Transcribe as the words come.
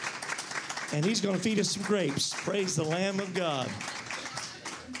And he's going to feed us some grapes. Praise the Lamb of God.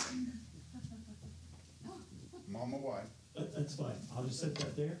 I'm on my way. That's fine. I'll just set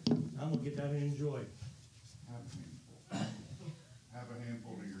that there. I'm going to get down and enjoy. Have a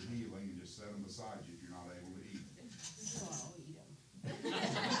handful of your healing and just set them beside you if you're not able to eat. I'll eat them.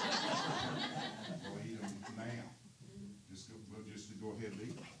 We'll eat them now. Just go ahead and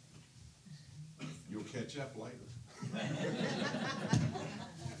eat them. You'll catch up later.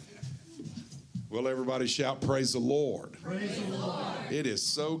 Will everybody shout, praise the Lord. Praise the Lord. It is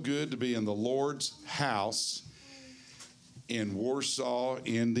so good to be in the Lord's house in Warsaw,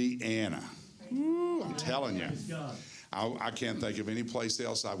 Indiana. Woo, I'm telling you. Praise God. I can't think of any place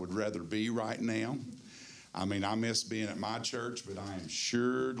else I would rather be right now. I mean, I miss being at my church, but I am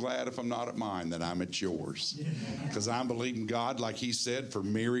sure glad if I'm not at mine that I'm at yours. Because I'm believing God, like he said, for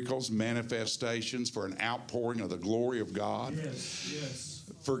miracles, manifestations, for an outpouring of the glory of God. Yes, yes.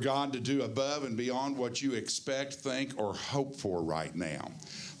 For God to do above and beyond what you expect, think, or hope for right now.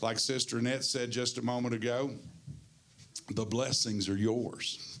 Like Sister Annette said just a moment ago, the blessings are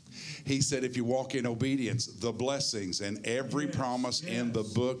yours. He said if you walk in obedience, the blessings and every promise in the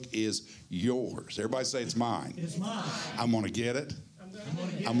book is yours. Everybody say it's mine. It's mine. I'm going to get it.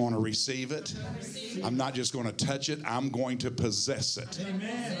 I'm going to receive it. I'm not just going to touch it. I'm going to possess it.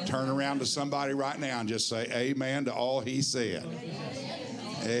 Amen. Turn around to somebody right now and just say amen to all he said.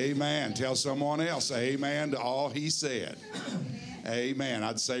 Amen. Tell someone else amen to all he said. Amen.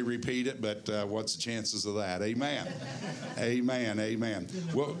 I'd say repeat it, but what's the chances of that? Amen. Amen. Amen.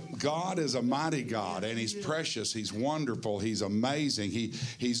 Well, God is a mighty God, and he's precious. He's wonderful. He's amazing.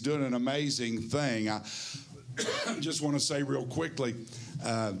 He's doing an amazing thing. I just want to say real quickly,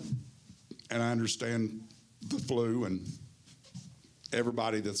 and I understand the flu and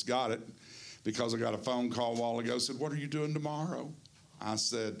everybody that's got it, because I got a phone call a while ago, said, what are you doing tomorrow? I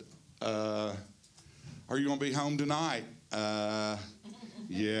said, are you going to be home tonight?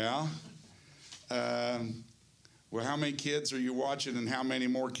 Yeah. Well, how many kids are you watching and how many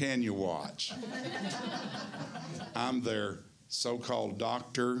more can you watch? I'm their so-called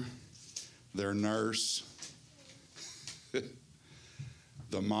doctor, their nurse,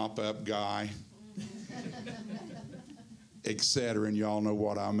 the mop-up guy, etc., and y'all know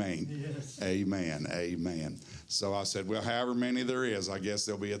what I mean. Yes. Amen, amen. So I said, well, however many there is, I guess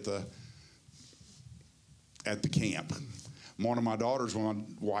they'll be at the camp. One of my daughters, when my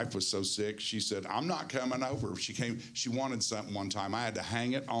wife was so sick, she said, I'm not coming over. She wanted something one time. I had to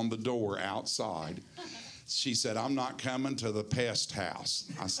hang it on the door outside. She said, I'm not coming to the pest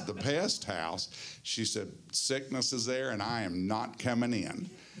house. I said, the pest house? She said, sickness is there and I am not coming in.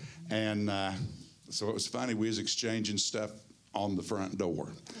 And so it was funny. We was exchanging stuff on the front door.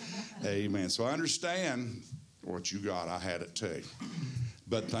 Amen. So I understand what you got. I had it too.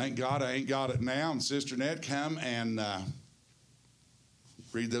 But thank God I ain't got it now. And Sister Ned, come and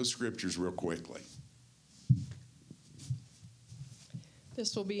read those scriptures real quickly.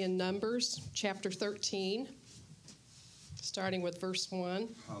 This will be in Numbers chapter 13, starting with verse 1.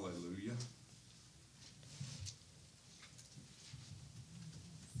 Hallelujah.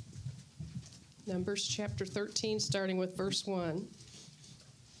 Numbers chapter 13, starting with verse 1.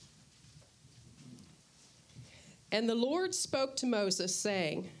 And the Lord spoke to Moses,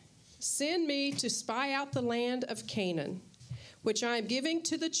 saying, send me to spy out the land of Canaan, which I am giving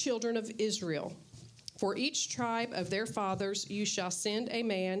to the children of Israel. For each tribe of their fathers you shall send a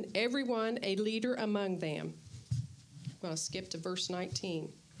man, every one a leader among them. I'm going to skip to verse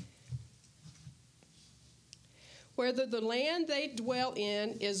 19. Whether the land they dwell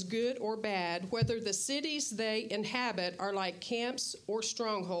in is good or bad, whether the cities they inhabit are like camps or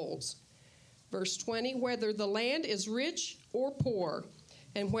strongholds. Verse 20, whether the land is rich or poor,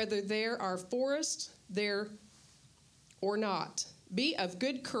 and whether there are forests there or not. Be of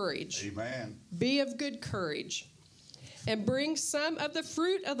good courage. Amen. Be of good courage. And bring some of the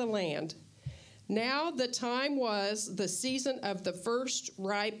fruit of the land. Now the time was the season of the first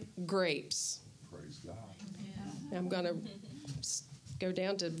ripe grapes. Praise God. I'm going to go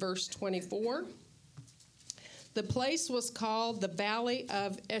down to verse 24. The place was called the Valley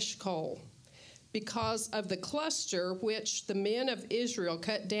of Eshcol, because of the cluster which the men of Israel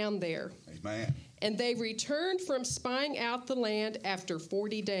cut down there. Amen. And they returned from spying out the land after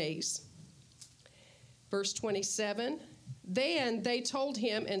 40 days. Verse 27, then they told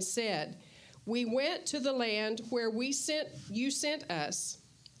him and said, we went to the land where you sent us.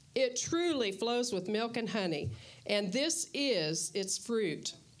 It truly flows with milk and honey, and this is its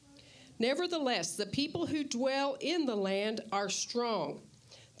fruit. Nevertheless, the people who dwell in the land are strong.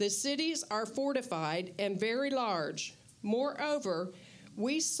 The cities are fortified and very large. Moreover,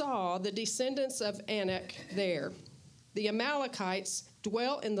 we saw the descendants of Anak there. The Amalekites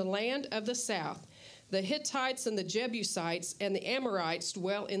dwell in the land of the south. The Hittites and the Jebusites and the Amorites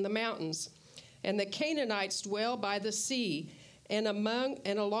dwell in the mountains. And the Canaanites dwell by the sea and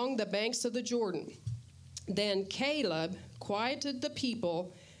along the banks of the Jordan. Then Caleb quieted the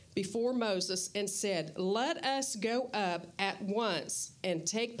people before Moses and said, "Let us go up at once and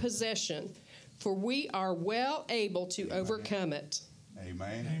take possession, for we are well able to overcome it."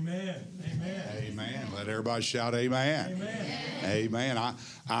 Amen. Amen. Amen. Amen. Let everybody shout amen. Amen. Amen.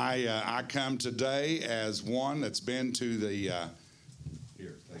 I come today as one that's been to the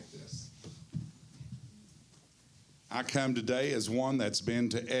here, take this. I come today as one that's been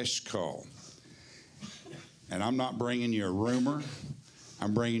to Eshcol. And I'm not bringing you a rumor.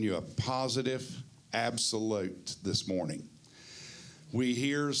 I'm bringing you a positive absolute this morning. We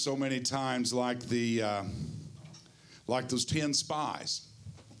hear so many times like those 10 spies.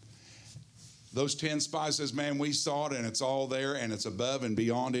 Those 10 spies says, man, we saw it and it's all there and it's above and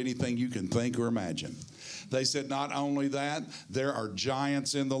beyond anything you can think or imagine. They said not only that, there are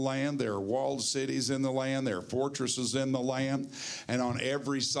giants in the land, there are walled cities in the land, there are fortresses in the land, and on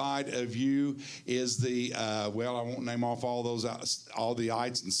every side of you is the, I won't name off all the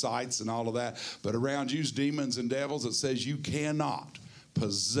ites and sites and all of that, but around you's demons and devils. It says you cannot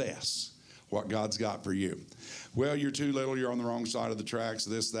possess what God's got for you. Well, you're too little, you're on the wrong side of the tracks,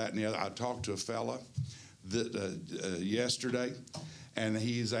 this, that, and the other. I talked to a fella yesterday, and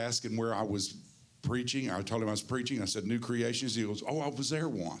he's asking where I was preaching. I told him I was preaching. I said, New Creations. He goes, oh, I was there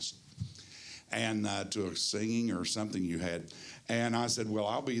once. And to a singing or something you had. And I said, well,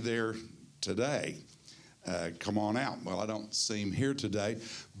 I'll be there today. Come on out. Well, I don't see him here today.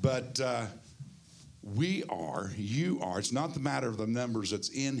 But you are. It's not the matter of the numbers that's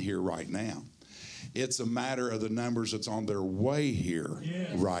in here right now. It's a matter of the numbers that's on their way here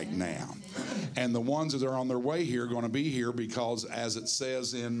right now. And the ones that are on their way here are going to be here because, as it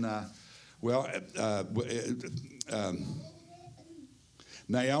says in,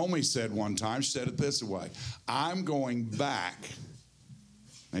 Naomi said one time, she said it this way, I'm going back.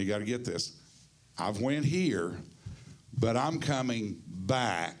 Now you got to get this. I've went here, but I'm coming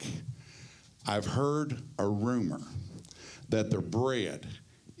back. I've heard a rumor that the bread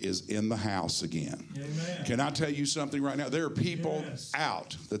is in the house again. Amen. Can I tell you something right now? There are people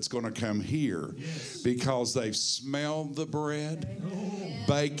out that's going to come here because they've smelled the bread,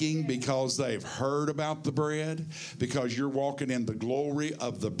 baking, because they've heard about the bread, because you're walking in the glory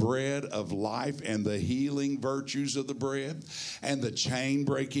of the bread of life and the healing virtues of the bread and the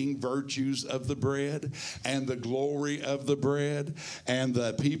chain-breaking virtues of the bread and the glory of the bread, and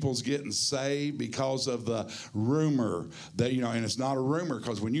the people's getting saved because of the rumor that, and it's not a rumor,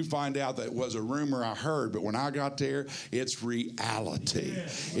 because when you find out that it was a rumor I heard, but when I got there, it's reality.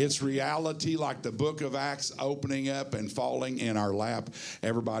 It's reality, like the book of Acts opening up and falling in our lap.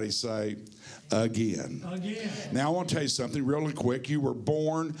 Everybody say, again. Now, I want to tell you something really quick. You weren't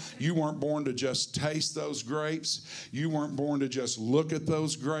born to just taste those grapes. You weren't born to just look at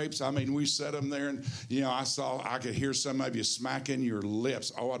those grapes. I mean, we set them there, and, I could hear some of you smacking your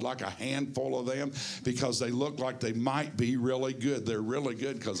lips. Oh, I'd like a handful of them because they look like they might be really good. They're really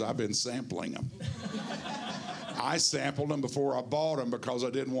good because I've been sampling them. I sampled them before I bought them because I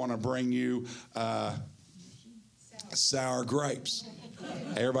didn't want to bring you sour grapes.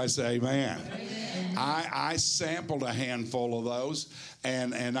 Everybody say amen. I sampled a handful of those,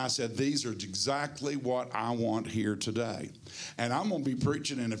 and I said, these are exactly what I want here today. And I'm going to be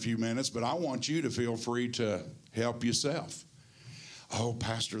preaching in a few minutes, but I want you to feel free to help yourself. Oh,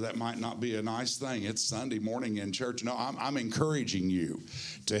 Pastor, that might not be a nice thing. It's Sunday morning in church. No, I'm encouraging you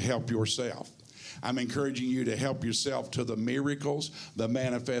to help yourself. I'm encouraging you to help yourself to the miracles, the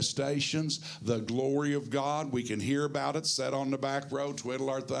manifestations, the glory of God. We can hear about it, sit on the back row, twiddle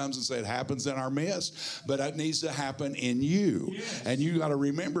our thumbs and say it happens in our midst, but it needs to happen in you. And you got to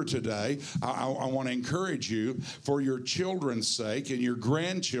remember today, I want to encourage you for your children's sake and your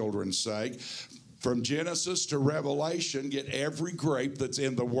grandchildren's sake. From Genesis to Revelation, get every grape that's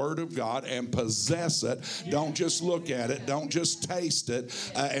in the Word of God and possess it. Don't just look at it. Don't just taste it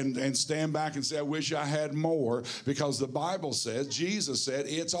and stand back and say, I wish I had more, because the Bible says, Jesus said,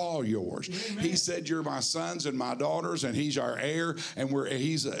 it's all yours. Amen. He said, you're my sons and my daughters, and he's our heir, and we're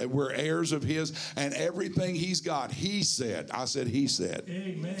heirs of his, and everything he's got, he said. I said, he said.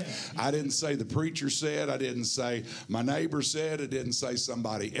 Amen. I didn't say the preacher said. I didn't say my neighbor said. I didn't say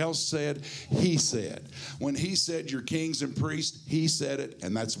somebody else said. He said. said. When he said you're kings and priests, he said it,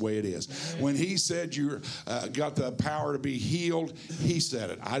 and that's the way it is. When he said you got the power to be healed, he said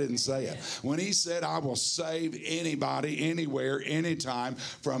it. I didn't say it. When he said I will save anybody, anywhere, anytime,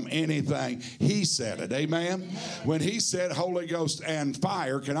 from anything, he said it. Amen? When he said Holy Ghost and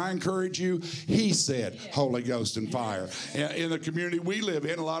fire, can I encourage you? He said Holy Ghost and fire. In the community we live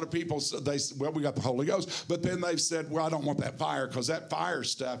in, a lot of people, we got the Holy Ghost, but then they've said, well, I don't want that fire, because that fire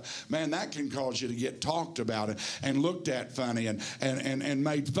stuff, man, that can cause you to get talked about and looked at funny and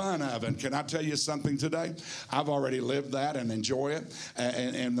made fun of. And can I tell you something today? I've already lived that and enjoy it.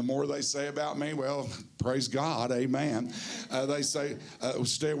 And the more they say about me, well, praise God, amen. They say,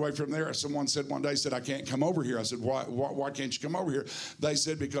 stay away from there. Someone said one day, I can't come over here. I said, why can't you come over here? They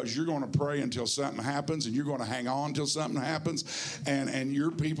said, because you're going to pray until something happens, and you're going to hang on until something happens, and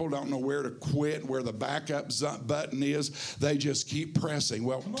your people don't know where to quit, where the backup button is. They just keep pressing.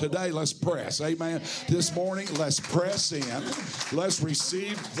 Well, today, let's press, amen. This morning, let's press in. Let's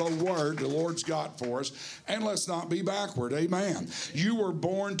receive the word the Lord's got for us, and let's not be backward, amen. You were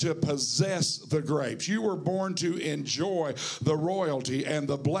born to possess the grapes. You were born to enjoy the royalty and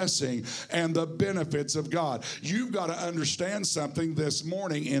the blessing and the benefits of God. You've got to understand something this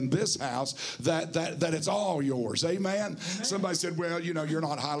morning in this house, that it's all yours. Amen? Somebody said, well, you're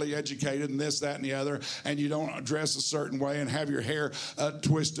not highly educated and this, that, and the other, and you don't dress a certain way and have your hair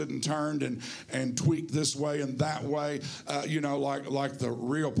twisted and turned and tweaked this way and that way, like the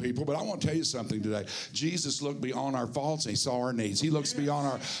real people. But I want to tell you something today. Jesus looked beyond our faults and he saw our needs. He looks beyond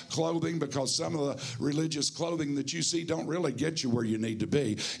our clothing, because some of the religious clothing that you see don't really get you where you need to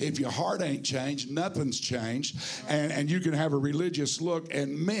be. If your heart ain't changed, nothing's changed, and you can have a religious look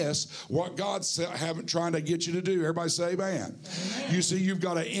and miss what God's trying to get you to do. Everybody say amen. You see, you've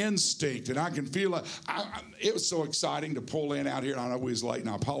got an instinct, and I can feel it. It was so exciting to pull in out here, and I know we was late, and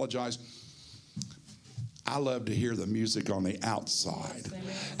I apologize. I love to hear the music on the outside.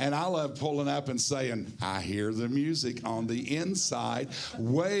 And I love pulling up and saying, I hear the music on the inside,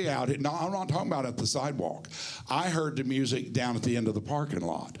 way out. No, I'm not talking about at the sidewalk. I heard the music down at the end of the parking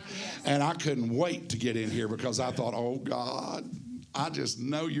lot. And I couldn't wait to get in here, because I thought, oh, God, I just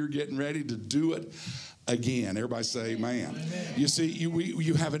know you're getting ready to do it again. Everybody say amen. You see,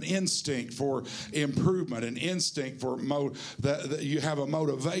 you have an instinct for improvement, an instinct for you have a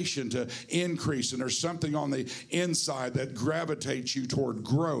motivation to increase, and there's something on the inside that gravitates you toward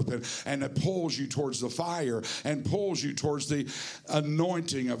growth, and it pulls you towards the fire and pulls you towards the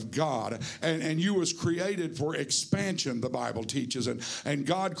anointing of God. And you was created for expansion, the Bible teaches, and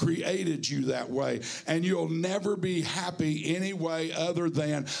God created you that way, and you'll never be happy any way other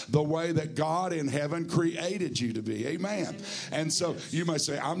than the way that God in heaven created you to be. Amen. And so you may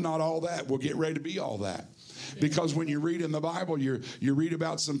say, I'm not all that. Well, get ready to be all that. Because when you read in the Bible, you read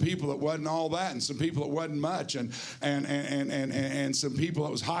about some people that wasn't all that, and some people that wasn't much, and some people that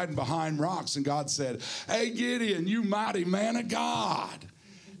was hiding behind rocks. And God said, hey, Gideon, you mighty man of God.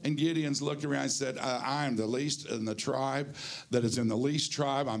 And Gideon's looked around and said, I am the least in the tribe that is in the least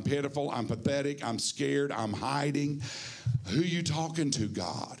tribe. I'm pitiful. I'm pathetic. I'm scared. I'm hiding. Who you talking to,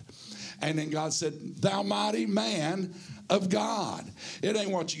 God? And then God said, thou mighty man of God. It ain't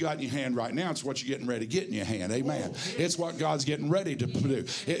what you got in your hand right now. It's what you're getting ready to get in your hand. Amen. It's what God's getting ready to do.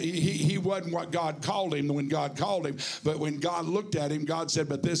 He wasn't what God called him when God called him. But when God looked at him, God said,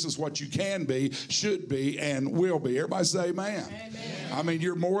 but this is what you can be, should be, and will be. Everybody say amen. Amen. I mean,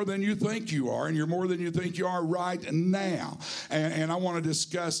 you're more than you think you are, and you're more than you think you are right now. And I want to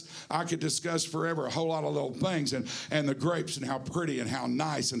discuss, I could discuss forever a whole lot of little things, and the grapes and how pretty and how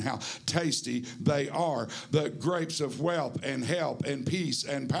nice and how tasty they are. The grapes of wealth and health and peace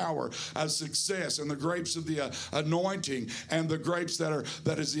and power of success, and the grapes of the anointing, and the grapes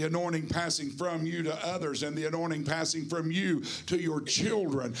that is the anointing passing from you to others, and the anointing passing from you to your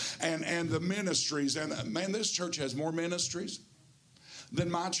children, and the ministries. And man, this church has more ministries than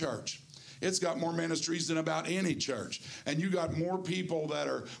my church. It's got more ministries than about any church. And you got more people that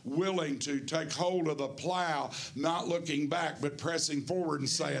are willing to take hold of the plow, not looking back, but pressing forward and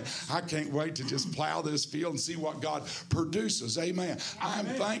saying, I can't wait to just plow this field and see what God produces. Amen. I'm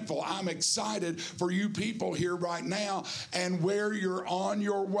thankful. I'm excited for you people here right now and where you're on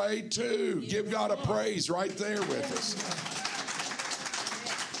your way to. Give God a praise right there with us.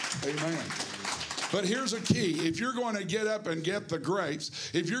 Amen. But here's a key. If you're going to get up and get the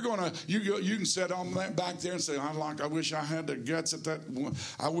grapes, if you're going to, you can sit on that back there and say, I wish I had the guts at that.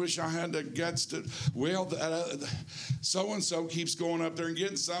 I wish I had the guts to, well, so-and-so keeps going up there and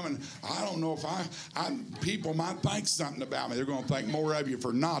getting some, and I don't know if people might think something about me. They're going to think more of you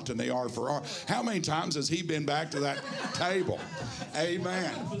for not than they are for our. How many times has he been back to that table?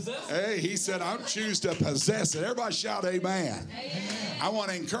 Amen. Hey, he said, I choose to possess it. Everybody shout amen. I want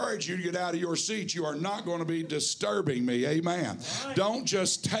to encourage you to get out of your seat. You are not going to be disturbing me. Amen. Don't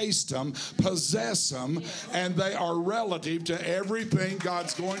just taste them, possess them, and they are relative to everything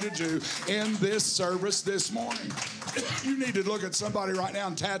God's going to do in this service this morning. You need to look at somebody right now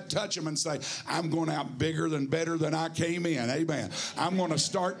and touch them and say, I'm going out bigger than better than I came in. Amen. I'm going to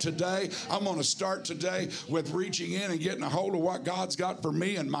start today. I'm going to start today with reaching in and getting a hold of what God's got for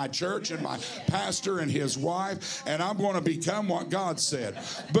me and my church and my pastor and his wife, and I'm going to become what God said.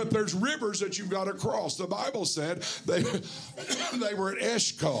 But there's rivers that you've got to cross. The Bible said they were at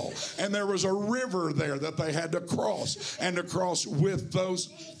Eshcol, and there was a river there that they had to cross, and to cross with those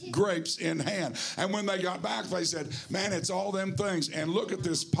grapes in hand. And when they got back, they said, man, it's all them things. And look at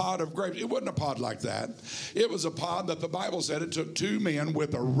this pod of grapes. It wasn't a pod like that. It was a pod that the Bible said it took two men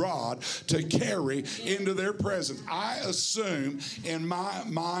with a rod to carry into their presence. I assume in my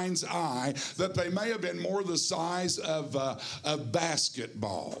mind's eye that they may have been more the size of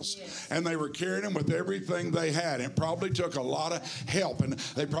basketballs. Yes. And they were carrying them with everything they had. It probably took a lot of help, and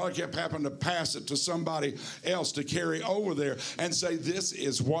they probably kept having to pass it to somebody else to carry over there and say, this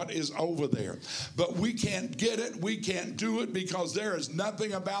is what is over there. But we can't get it. We can't do it because there is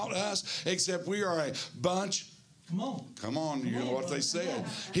nothing about us except we are a bunch. Come on, you know what they said.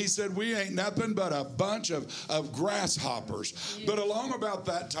 He said, we ain't nothing but a bunch of grasshoppers. But along about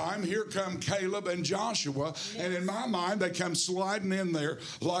that time, here come Caleb and Joshua. And in my mind, they come sliding in there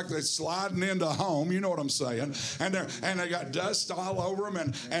like they're sliding into home. You know what I'm saying? And they got dust all over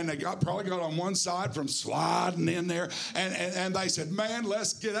them. And they probably got on one side from sliding in there. And they said, man,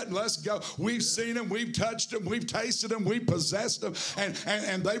 let's get it and let's go. We've seen them. We've touched them. We've tasted them. We've possessed them.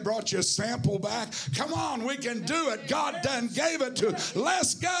 And they brought you a sample back. Come on, we can do it. God done gave it to us.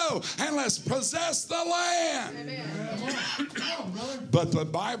 Let's go and let's possess the land. But the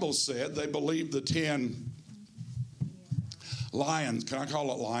Bible said they believed the 10 lions. Can I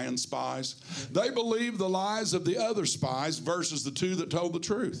call it lion spies? They believed the lies of the other spies versus the two that told the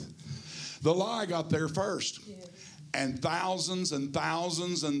truth. The lie got there first. And thousands and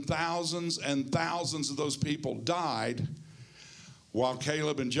thousands and thousands and thousands of those people died while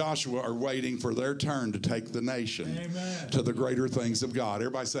Caleb and Joshua are waiting for their turn to take the nation to the greater things of God.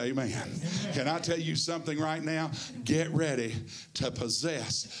 Everybody say amen. Can I tell you something right now? Get ready to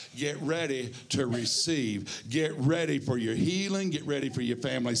possess. Get ready to receive. Get ready for your healing. Get ready for your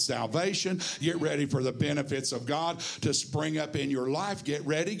family's salvation. Get ready for the benefits of God to spring up in your life. Get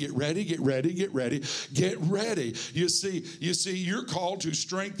ready, get ready, get ready, get ready, get ready. You see, you're called to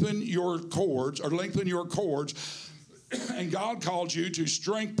strengthen your cords or lengthen your cords. And God called you to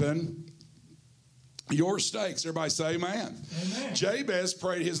strengthen your stakes. Everybody say amen. Amen. Jabez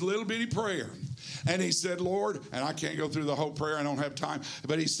prayed his little bitty prayer. And he said, Lord, and I can't go through the whole prayer, I don't have time,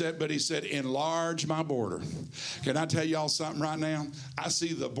 but he said, enlarge my border. Can I tell y'all something right now? I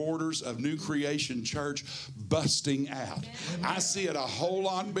see the borders of New Creation Church busting out. I see it a whole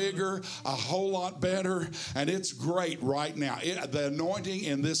lot bigger, a whole lot better, and it's great right now. The anointing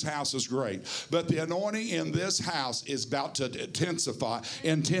in this house is great, but the anointing in this house is about to intensify.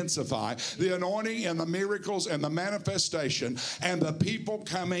 The anointing and the miracles and the manifestation and the people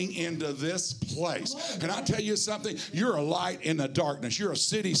coming into this place. Can I tell you something? You're a light in the darkness. You're a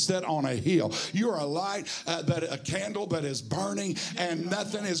city set on a hill. You're a light, a candle that is burning, and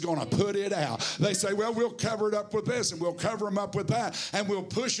nothing is going to put it out. They say, well, we'll cover it up with this, and we'll cover them up with that, and we'll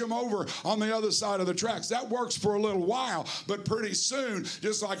push them over on the other side of the tracks. That works for a little while, but pretty soon,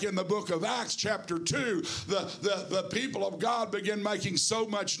 just like in the book of Acts chapter 2, the people of God begin making so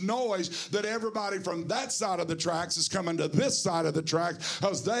much noise that everybody from that side of the tracks is coming to this side of the tracks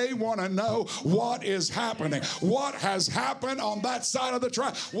because they want to know what is happening. What has happened on that side of the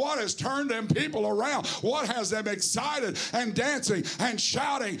track? What has turned them people around? What has them excited and dancing and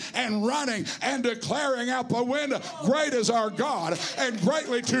shouting and running and declaring out the window, great is our God and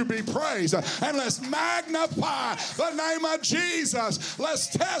greatly to be praised. And let's magnify the name of Jesus. Let's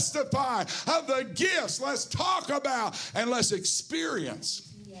testify of the gifts. Let's talk about and let's experience.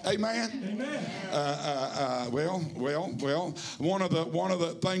 Amen. Amen. Well. One of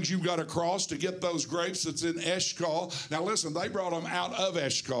the things you've got to cross to get those grapes that's in Eshcol. Now listen, they brought them out of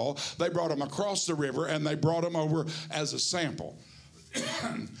Eshcol. They brought them across the river and they brought them over as a sample.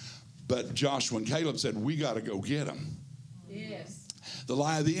 But Joshua and Caleb said, we got to go get them. Yes. The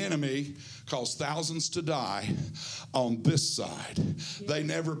lie of the enemy caused thousands to die on this side. They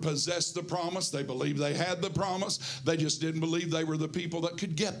never possessed the promise. They believed they had the promise. They just didn't believe they were the people that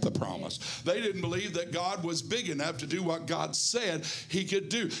could get the promise. They didn't believe that God was big enough to do what God said he could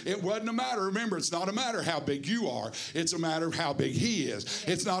do. It wasn't a matter, remember, it's not a matter how big you are. It's a matter of how big he is.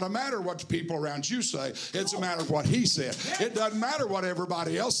 It's not a matter what the people around you say. It's a matter of what he said. It doesn't matter what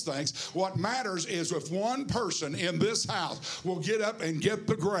everybody else thinks. What matters is if one person in this house will get up and get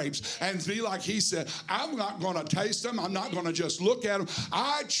the grapes and be like he said, I'm not going to taste them. I'm not going to just look at them.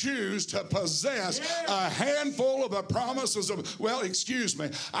 I choose to possess a handful of the promises of, well, excuse me,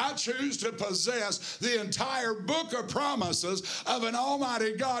 I choose to possess the entire book of promises of an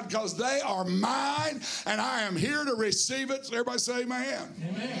almighty God because they are mine and I am here to receive it. So everybody say amen.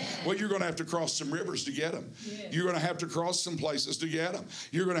 Amen. Well, you're going to have to cross some rivers to get them. Yes. You're going to have to cross some places to get them.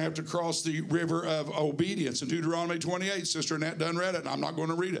 You're going to have to cross the river of obedience. In Deuteronomy 28, Sister Annette done read it, and I'm not going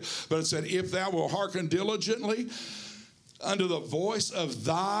to read it, but it said, if thou wilt hearken diligently unto the voice of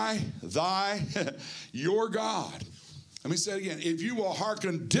thy your God. Let me say it again. If you will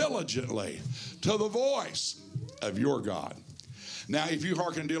hearken diligently to the voice of your God. Now, if you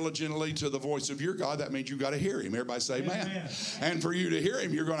hearken diligently to the voice of your God, that means you got to hear him. Everybody say amen. Amen. And for you to hear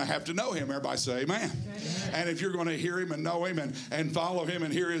him, you're going to have to know him. Everybody say amen. Amen. And if you're going to hear him and know him and follow him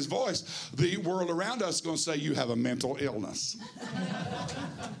and hear his voice, the world around us is going to say you have a mental illness.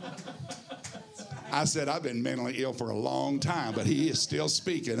 I said, I've been mentally ill for a long time, but he is still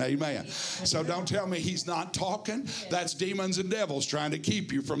speaking. Amen. So don't tell me he's not talking. That's demons and devils trying to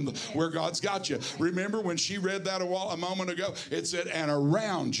keep you from where God's got you. Remember when she read that a moment ago? It said, and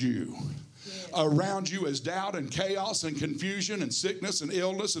around you. Around you is doubt and chaos and confusion and sickness and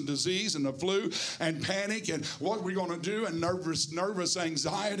illness and disease and the flu and panic and what are we going to do and nervous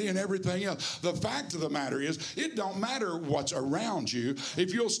anxiety and everything else. The fact of the matter is it don't matter what's around you.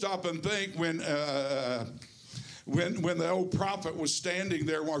 If you'll stop and think when the old prophet was standing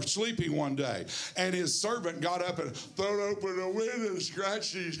there or sleeping one day and his servant got up and thrown open the window and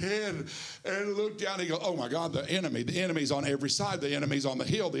scratched his head and looked down and he goes, oh my God, the enemy's on every side. The enemy's on the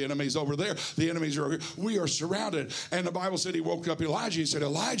hill. The enemy's over there. The enemies are over here. We are surrounded. And the Bible said he woke up Elijah. He said,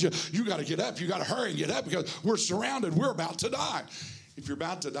 Elijah, you got to get up. You got to hurry and get up because we're surrounded. We're about to die. If you're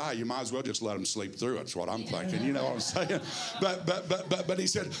about to die, you might as well just let them sleep through it. That's what I'm thinking. You know what I'm saying? But he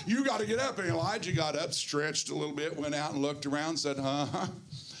said, you got to get up. And Elijah got up, stretched a little bit, went out and looked around and said,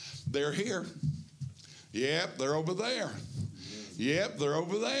 they're here. Yep, they're over there. Yep, they're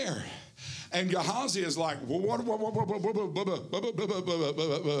over there. And Gehazi is like, well, what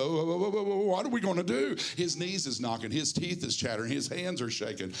are we going to do? His knees is knocking. His teeth is chattering. His hands are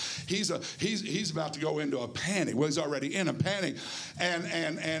shaking. He's about to go into a panic. Well, he's already in a panic. And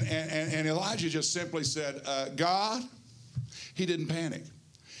Elijah just simply said, God, he didn't panic.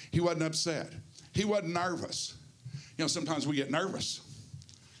 He wasn't upset. He wasn't nervous. You know, sometimes we get nervous.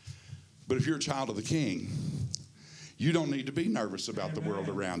 But if you're a child of the King, you don't need to be nervous about the world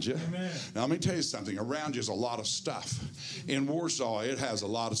around you. Amen. Now, let me tell you something. Around you is a lot of stuff. In Warsaw, it has a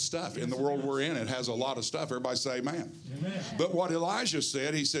lot of stuff. In the world we're in, it has a lot of stuff. Everybody say amen. Amen. But what Elijah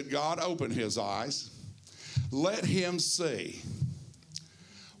said, he said, God, open his eyes. Let him see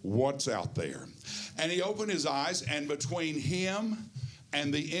what's out there. And he opened his eyes, and between him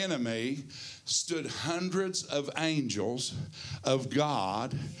and the enemy stood hundreds of angels of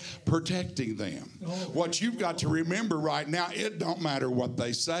God protecting them. What you've got to remember right now, it don't matter what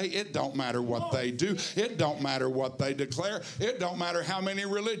they say. It don't matter what they do. It don't matter what they declare. It don't matter how many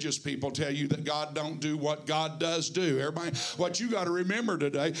religious people tell you that God don't do what God does do. Everybody, what you got to remember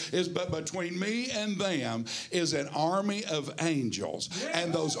today is but between me and them is an army of angels.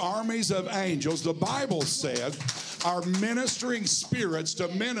 And those armies of angels, the Bible said, are ministering spirits to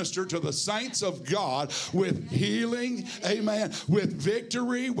minister to the saints of God with healing, amen, with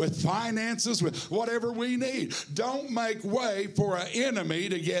victory, with finances, with whatever we need. Don't make way for an enemy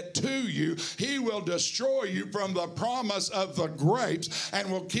to get to you. He will destroy you from the promise of the grapes and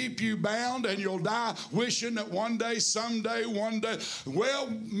will keep you bound, and you'll die wishing that one day, someday, well,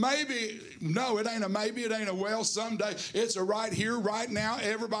 maybe, no, it ain't a maybe, it ain't a well, someday. It's a right here, right now.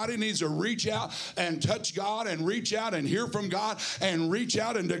 Everybody needs to reach out and touch God and reach out and hear from God and reach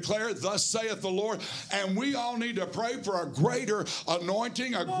out and declare, thus saith saith the Lord. And we all need to pray for a greater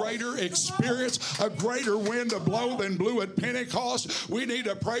anointing, a greater experience, a greater wind to blow than blew at Pentecost. We need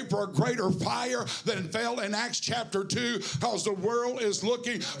to pray for a greater fire than fell in Acts chapter 2, because the world is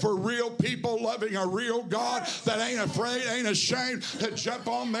looking for real people loving a real God that ain't afraid, ain't ashamed to jump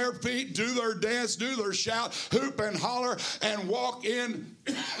on their feet, do their dance, do their shout, hoop and holler, and walk in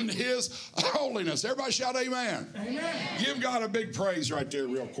His holiness. Everybody shout amen. Amen. Give God a big praise right there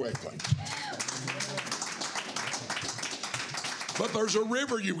real quickly. But there's a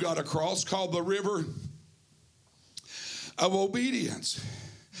river you've got to cross called the river of obedience.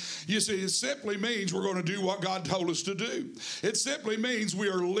 You see, it simply means we're going to do what God told us to do. It simply means we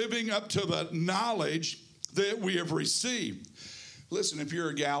are living up to the knowledge that we have received. Listen, if you're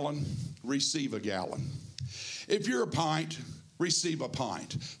a gallon, receive a gallon. If you're a pint, receive a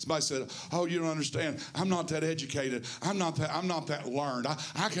pint. Somebody said, oh, you don't understand. I'm not that educated. I'm not that learned.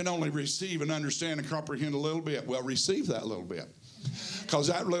 I can only receive and understand and comprehend a little bit. Well, receive that little bit. Because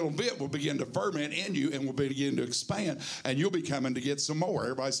that little bit will begin to ferment in you and will begin to expand, and you'll be coming to get some more.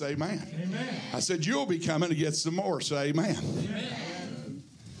 Everybody say amen. Amen. I said you'll be coming to get some more. Say amen. Amen.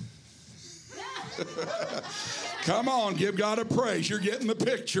 Come on, give God a praise. You're getting the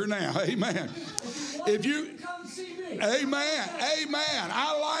picture now. Amen. If you... Amen. Amen.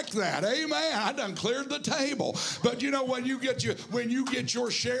 I like that. Amen. I done cleared the table. But you know, when you get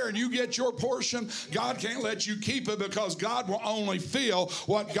your share and you get your portion, God can't let you keep it, because God will only fill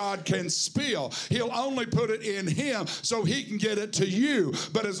what God can spill. He'll only put it in Him so He can get it to you.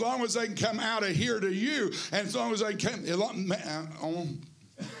 But as long as they can come out of here to you, and as long as they can...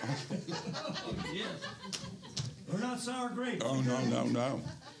 We're not sour grapes. Oh, no.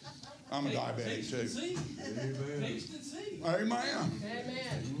 I'm a diabetic too. Amen.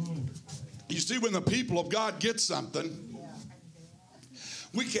 Amen. You see, when the people of God get something,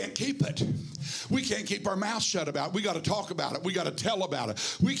 we can't keep it. We can't keep our mouth shut about it. We got to talk about it. We got to tell about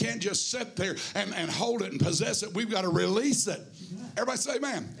it. We can't just sit there and hold it and possess it. We've got to release it. Everybody say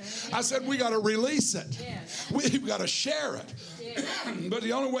amen. I said we got to release it. We've got to share it. But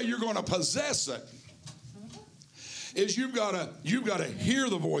the only way you're going to possess it is you've got to hear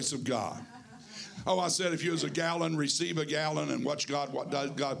the voice of God. Oh, I said if you was a gallon, receive a gallon and watch God, what does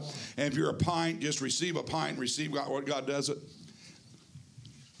God. And if you're a pint, just receive a pint, receive God, what God does it.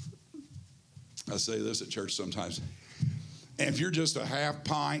 I say this at church sometimes. And if you're just a half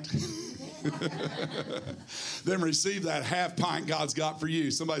pint, then receive that half pint God's got for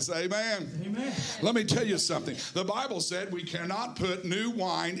you. Somebody say amen. Amen. Let me tell you something. The Bible said we cannot put new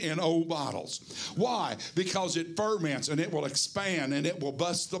wine in old bottles. Why? Because it ferments and it will expand and it will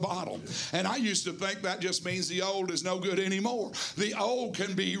bust the bottle. And I used to think that just means the old is no good anymore. The old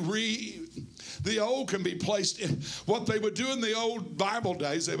can be placed in. What they would do in the old Bible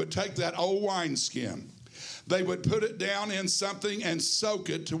days, they would take that old wineskin. They would put it down in something and soak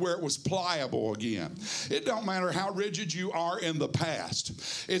it to where it was pliable again. It don't matter how rigid you are in the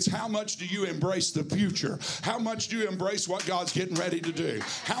past. It's how much do you embrace the future? How much do you embrace what God's getting ready to do?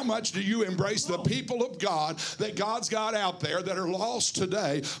 How much do you embrace the people of God that God's got out there that are lost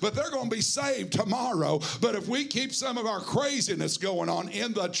today, but they're going to be saved tomorrow? But if we keep some of our craziness going on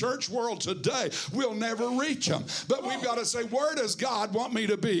in the church world today, we'll never reach them. But we've got to say, where does God want me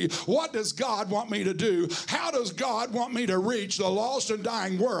to be? What does God want me to do? How does God want me to reach the lost and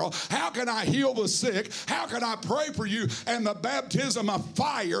dying world? How can I heal the sick? How can I pray for you? And the baptism of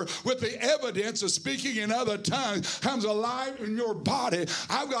fire with the evidence of speaking in other tongues comes alive in your body.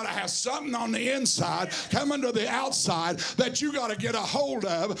 I've got to have something on the inside coming to the outside that you got to get a hold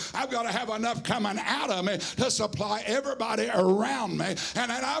of. I've got to have enough coming out of me to supply everybody around me. And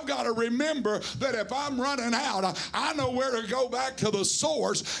then I've got to remember that if I'm running out, I know where to go back to the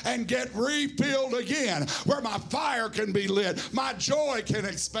source and get refilled again, where my fire can be lit, my joy can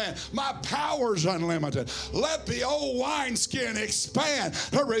expand, my power's unlimited. Let the old wineskin expand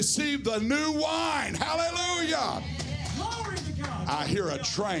to receive the new wine. Hallelujah. Glory to God. I hear a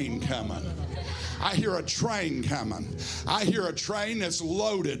train coming. I hear a train coming. I hear a train that's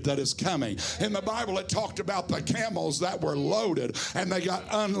loaded that is coming. In the Bible, it talked about the camels that were loaded and they got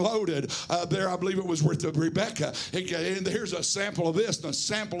unloaded there. I believe it was with Rebecca. And here's a sample of this and a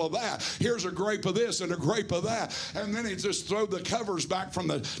sample of that. Here's a grape of this and a grape of that. And then he just threw the covers back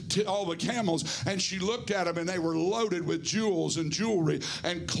from all the camels, and she looked at them, and they were loaded with jewels and jewelry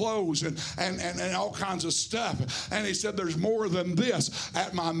and clothes and all kinds of stuff. And he said, there's more than this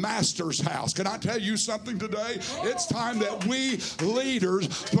at my master's house. Can I tell tell you something today? It's time that we leaders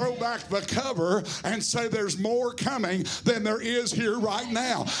throw back the cover and say there's more coming than there is here right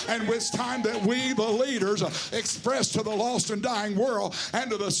now. And it's time that we, the leaders, express to the lost and dying world and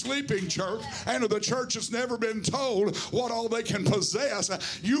to the sleeping church and to the church that's never been told what all they can possess.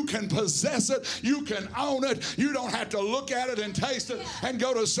 You can possess it. You can own it. You don't have to look at it and taste it and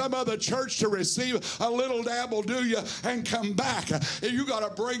go to some other church to receive a little dab will do you and come back. You got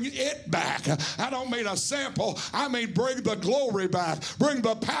to bring it back. I don't mean a sample. I mean bring the glory back. Bring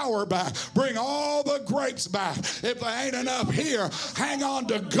the power back. Bring all the grapes back. If there ain't enough here, hang on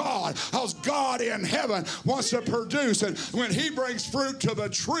to God, because God in heaven wants to produce. And when he brings fruit to the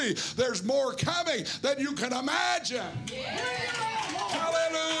tree, there's more coming than you can imagine.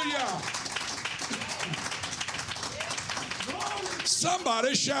 Hallelujah.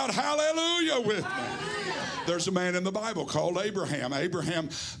 Somebody shout hallelujah with me. There's a man in the Bible called Abraham. Abraham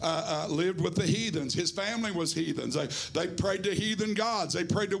lived with the heathens. His family was heathens. They prayed to heathen gods. They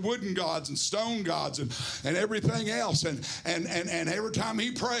prayed to wooden gods and stone gods and everything else. And every time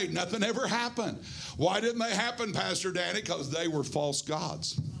he prayed, nothing ever happened. Why didn't they happen, Pastor Danny? Because they were false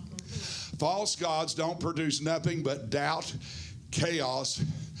gods. False gods don't produce nothing but doubt, chaos,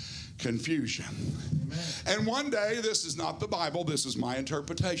 confusion. Amen. And one day, this is not the Bible, this is my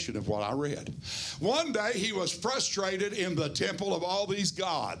interpretation of what I read. One day he was frustrated in the temple of all these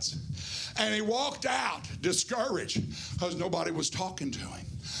gods, and he walked out discouraged because nobody was talking to him.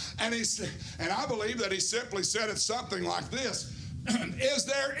 And I believe that he simply said it something like this: is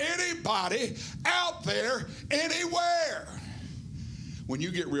there anybody out there anywhere? When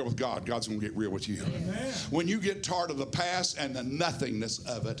you get real with God, God's going to get real with you. Amen. When you get tired of the past and the nothingness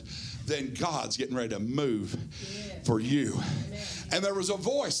of it, then God's getting ready to move for you. Amen. And there was a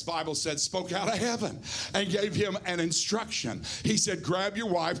voice, the Bible said, spoke out of heaven and gave him an instruction. He said, grab your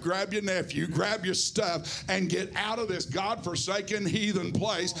wife, grab your nephew, grab your stuff, and get out of this God-forsaken heathen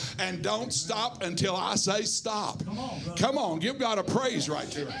place, and don't stop until I say stop. Come on, give God a praise right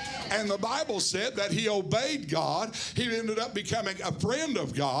to him. And the Bible said that he obeyed God. He ended up becoming a friend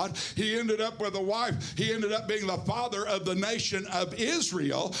of God. He ended up with a wife. He ended up being the father of the nation of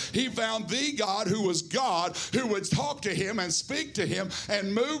Israel. He found the God, who would talk to him and speak to him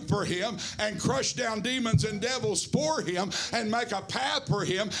and move for him and crush down demons and devils for him and make a path for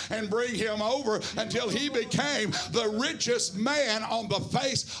him and bring him over until he became the richest man on the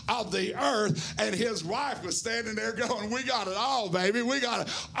face of the earth. And his wife was standing there going, we got it all, baby. We got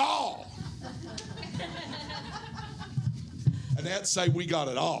it all. And they'd say, we got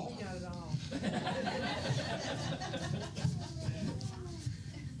it all. We got it all.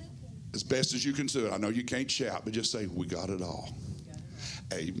 As best as you can do it. I know you can't shout, but just say, we got it all.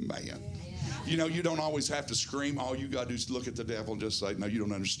 Amen. You know, you don't always have to scream. All you got to do is look at the devil and just say, no, you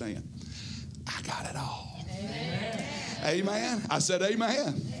don't understand. I got it all. Amen. Amen. I said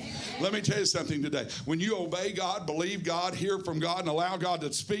amen. Let me tell you something today. When you obey God, believe God, hear from God, and allow God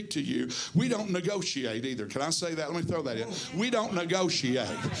to speak to you, we don't negotiate either. Can I say that? Let me throw that in. We don't negotiate.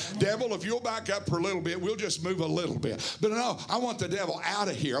 Devil, if you'll back up for a little bit, we'll just move a little bit. But no, I want the devil out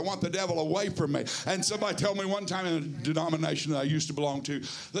of here. I want the devil away from me. And somebody told me one time in a denomination that I used to belong to,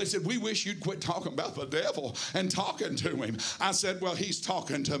 they said, we wish you'd quit talking about the devil and talking to him. I said, well, he's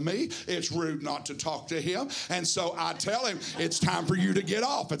talking to me. It's rude not to talk to him. And so I tell him, it's time for you to get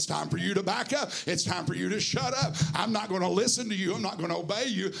off. It's time for you to back up. It's time for you to shut up. I'm not going to listen to you. I'm not going to obey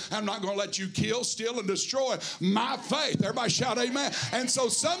you. I'm not going to let you kill, steal, and destroy my faith. Everybody shout amen. And so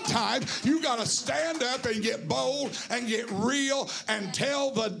sometimes you got to stand up and get bold and get real and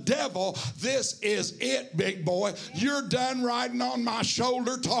tell the devil, this is it, big boy. You're done riding on my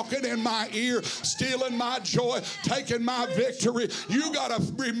shoulder, talking in my ear, stealing my joy, taking my victory. You got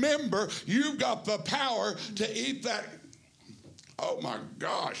to remember, you've got the power to eat that. Oh my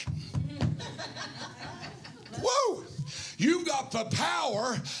gosh. Whoa. You've got the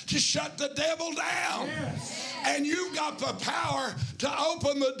power to shut the devil down. Yes. And you've got the power to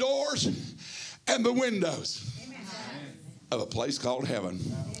open the doors and the windows of a place called heaven.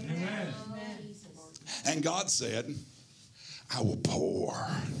 Amen. And God said, I will pour.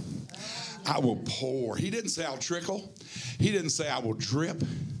 I will pour. He didn't say I'll trickle. He didn't say I will drip.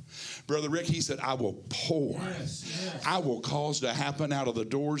 Brother Rick, he said, I will pour. Yes, yes. I will cause to happen out of the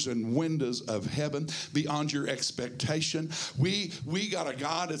doors and windows of heaven beyond your expectation. We got a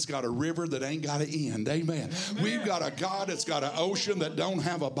God that's got a river that ain't got an end. Amen. Amen. We've got a God that's got an ocean that don't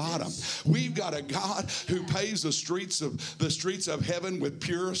have a bottom. Yes. We've got a God who paves the streets of heaven with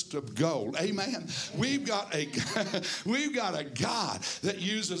purest of gold. Amen. We've got a God that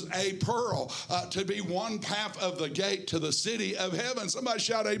uses a pearl to be one half of the gate to the city of heaven. Somebody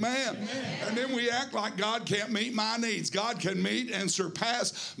shout amen. And then we act like God can't meet my needs. God can meet and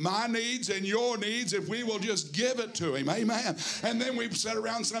surpass my needs and your needs if we will just give it to him. Amen. And then we sit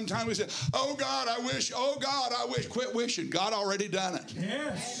around sometimes we say, oh God, I wish, oh God, I wish. Quit wishing. God already done it.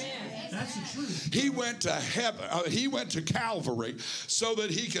 Yes. That's the truth. He went to heaven. He went to Calvary so that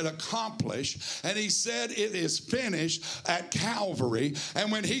he could accomplish. And he said it is finished at Calvary.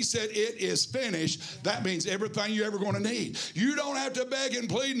 And when he said it is finished, that means everything you're ever going to need. You don't have to beg and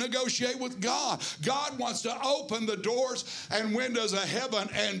plead and negotiate with God. God wants to open the doors and windows of heaven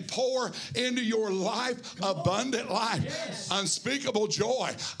and pour into your life abundant life, unspeakable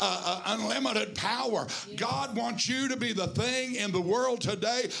joy, unlimited power. God wants you to be the thing in the world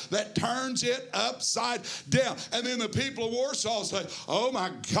today that turns it upside down. And then the people of Warsaw say, oh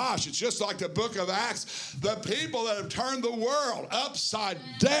my gosh, it's just like the book of Acts. The people that have turned the world upside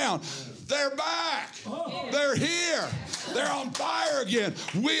down, they're back. They're here. They're on fire again.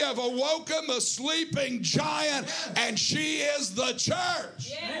 We have awoken the sleeping giant, and she is the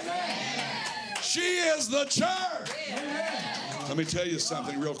church. She is the church. Let me tell you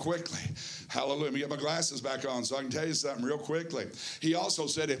something real quickly. Hallelujah. Let me get my glasses back on so I can tell you something real quickly. He also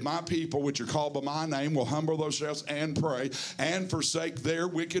said, if my people, which are called by my name, will humble themselves and pray and forsake their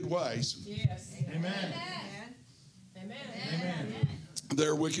wicked ways. Yes. Amen. Amen. Amen.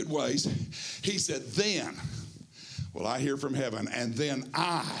 Their wicked ways. He said, then will I hear from heaven, and then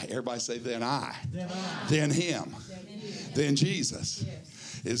I, everybody say, then I, then him, then Jesus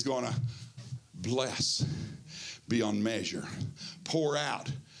is going to bless beyond measure, pour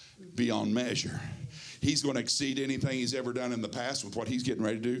out beyond measure. He's going to exceed anything he's ever done in the past with what he's getting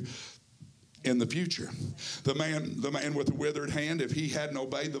ready to do in the future. The man with the withered hand, if he hadn't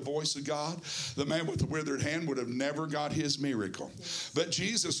obeyed the voice of God, the man with the withered hand would have never got his miracle. But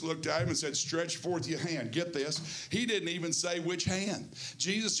Jesus looked at him and said, stretch forth your hand. Get this. He didn't even say which hand.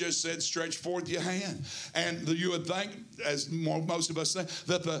 Jesus just said, stretch forth your hand. And you would think, as most of us think,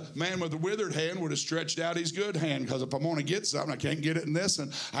 that the man with the withered hand would have stretched out his good hand, because if I'm going to get something, I can't get it in this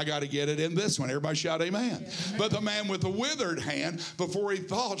one. I got to get it in this one. Everybody shout amen. But the man with the withered hand, before he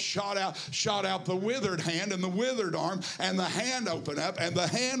thought, shot out the withered hand and the withered arm, and the hand opened up, and the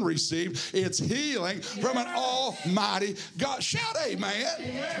hand received its healing from an almighty God. Shout amen.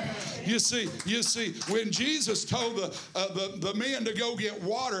 You see, when Jesus told the men to go get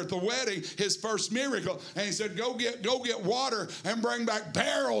water at the wedding, his first miracle, and he said, go get water and bring back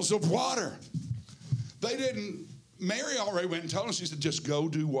barrels of water. They didn't. Mary already went and told him. She said, just go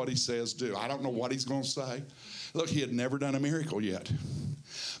do what he says do. I don't know what he's going to say. Look, he had never done a miracle yet.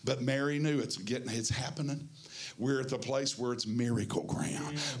 But Mary knew it's happening. We're at the place where it's miracle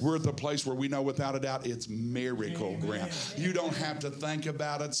ground. We're at the place where we know without a doubt it's miracle ground. You don't have to think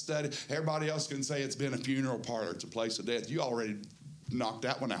about it, study. Everybody else can say it's been a funeral parlor. It's a place of death. You already knocked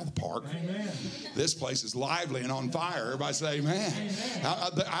that one out of the park. Amen. This place is lively and on fire. Everybody say amen.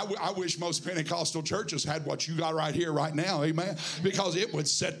 I wish most Pentecostal churches had what you got right here, right now. Amen. Because it would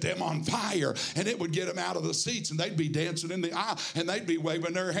set them on fire, and it would get them out of the seats, and they'd be dancing in the aisle, and they'd be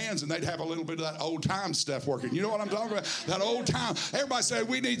waving their hands, and they'd have a little bit of that old time stuff working. You know what I'm talking about? That old time. Everybody say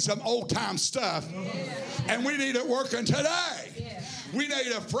we need some old time stuff, and we need it working today. We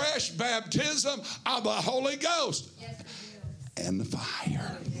need a fresh baptism of the Holy Ghost. And the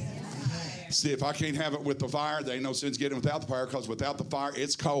fire. See, if I can't have it with the fire, there ain't no sense getting without the fire, because without the fire,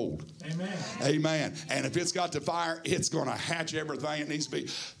 it's cold. Amen. Amen. And if it's got the fire, it's going to hatch everything it needs to be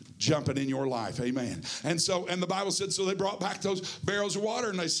jumping in your life. Amen. And the Bible said, so they brought back those barrels of water,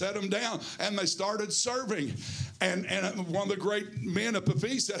 and they set them down, and they started serving. And one of the great men at the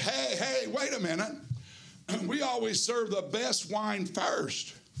feast said, hey, wait a minute. We always serve the best wine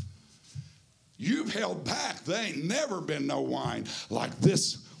first. You've held back. There ain't never been no wine like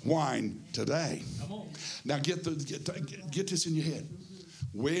this wine today. Come on. Now get this in your head.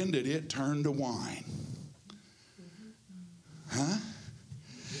 When did it turn to wine? Huh?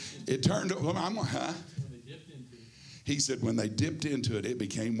 It turned to, huh? He said when they dipped into it, it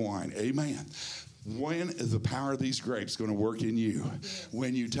became wine. Amen. When is the power of these grapes going to work in you?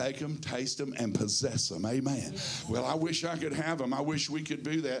 When you take them, taste them, and possess them. Amen. Well, I wish I could have them. I wish we could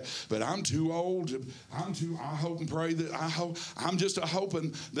do that. But I'm too old. I hope and pray that I'm just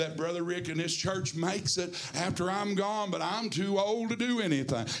hoping that Brother Rick and this church makes it after I'm gone. But I'm too old to do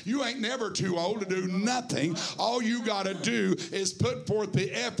anything. You ain't never too old to do nothing. All you got to do is put forth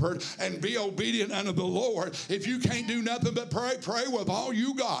the effort and be obedient unto the Lord. If you can't do nothing but pray with all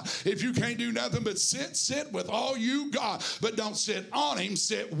you got. If you can't do nothing but sit with all you got, but don't sit on him,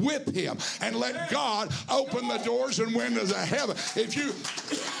 sit with him, and let God open the doors and windows of heaven. If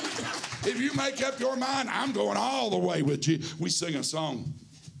you make up your mind, I'm going all the way with you. We sing a song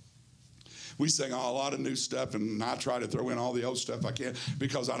We sing a lot of new stuff, and I try to throw in all the old stuff I can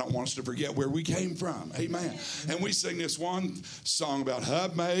because I don't want us to forget where we came from. Amen. And we sing this one song about,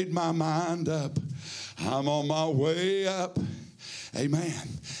 I've made my mind up. I'm on my way up. Amen.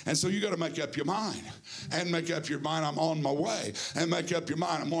 And so you got to make up your mind. And make up your mind, I'm on my way. And make up your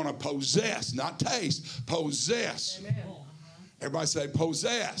mind, I'm going to possess, not taste, possess. Amen. Everybody say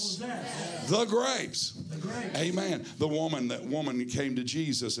possess. The grapes. Amen. The woman that came to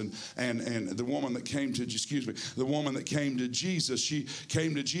Jesus and the woman that came to the woman that came to Jesus, she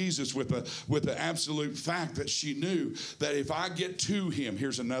came to Jesus with the absolute fact that she knew that if I get to him,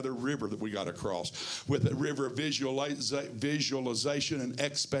 here's another river that we got to cross, with a river of visualization and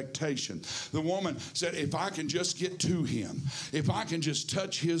expectation. The woman said, if I can just get to him, if I can just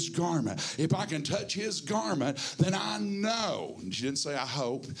touch his garment, if I can touch his garment, then I know. She didn't say, I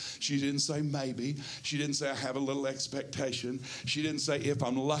hope. She didn't say maybe. She didn't say, I have a little expectation. She didn't say, if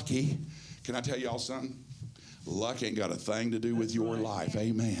I'm lucky. Can I tell y'all something? Luck ain't got a thing to do with your life.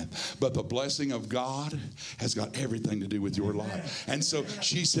 Amen. But the blessing of God has got everything to do with your life. And so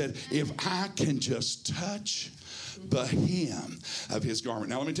she said, if I can just touch the hem of his garment.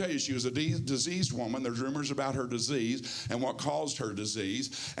 Now, let me tell you, she was a diseased woman. There's rumors about her disease and what caused her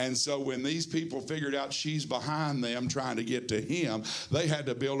disease. And so when these people figured out she's behind them trying to get to him, they had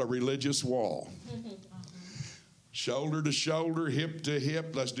to build a religious wall. Shoulder to shoulder, hip to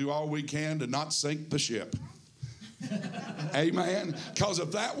hip. Let's do all we can to not sink the ship. Amen. Because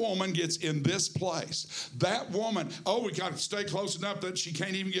if that woman gets in this place, that woman, we got to stay close enough that she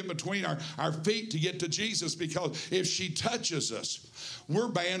can't even get between our feet to get to Jesus, because if she touches us, we're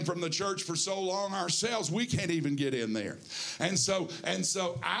banned from the church for so long ourselves, we can't even get in there. And so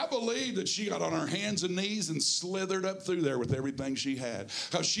I believe that she got on her hands and knees and slithered up through there with everything she had,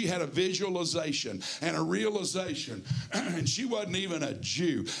 because she had a visualization and a realization, and she wasn't even a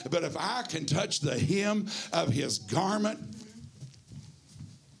Jew. But if I can touch the hem of his garment,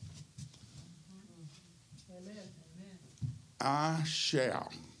 I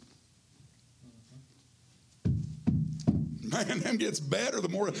shall. Man, that gets better the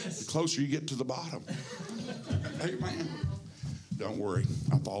closer you get to the bottom. Amen. Don't worry,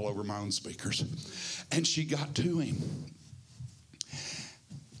 I fall over my own speakers. And she got to him.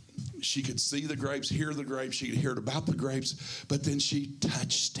 She could see the grapes, hear the grapes. She could hear about the grapes, but then she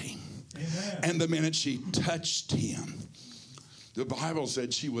touched him. Amen. And the minute she touched him, the Bible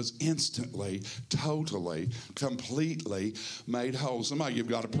said she was instantly, totally, completely made whole. Somebody give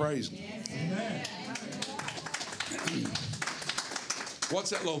God a praise. Amen.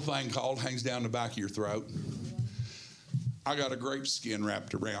 What's that little thing called? Hangs down the back of your throat. I got a grape skin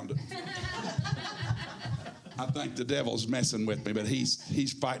wrapped around it. I think the devil's messing with me, but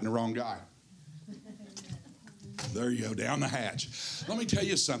he's fighting the wrong guy. There you go, down the hatch. Let me tell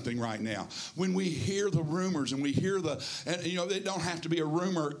you something right now. When we hear the rumors and we hear it don't have to be a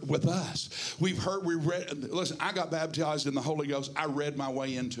rumor with us. We read, listen, I got baptized in the Holy Ghost. I read my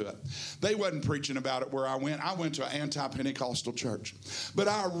way into it. They wasn't preaching about it where I went. I went to an anti-Pentecostal church. But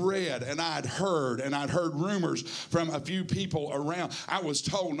I read and I'd heard rumors from a few people around. I was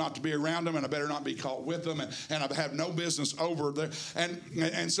told not to be around them and I better not be caught with them and I have no business over there.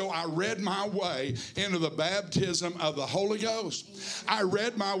 And so I read my way into the baptism of the Holy Ghost. I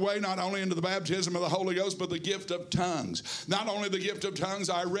read my way not only into the baptism of the Holy Ghost, but the gift of tongues. Not only the gift of tongues,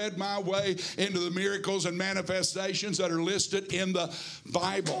 I read my way into the miracles and manifestations that are listed in the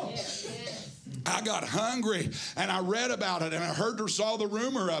Bible. I got hungry and I read about it and I heard or saw the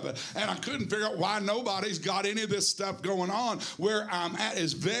rumor of it, and I couldn't figure out why nobody's got any of this stuff going on. Where I'm at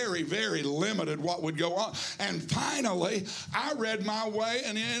is very, very limited what would go on. And finally, I read my way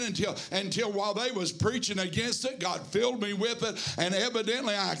and in until while they was preaching against it, God filled me with it, and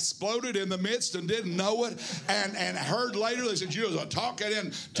evidently I exploded in the midst and didn't know it, and heard later they said you was talking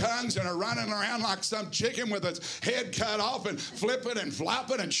in tongues and are running around like some chicken with its head cut off and flipping and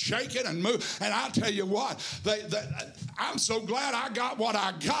flopping and shaking and moving. And I tell you what, I'm so glad I got what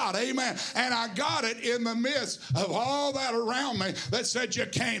I got, amen. And I got it in the midst of all that around me that said you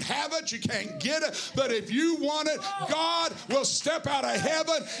can't have it, you can't get it, but if you want it, God will step out of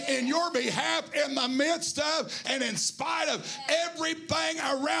heaven in your behalf in the midst of and in spite of everything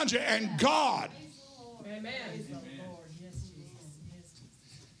around you. And God, amen.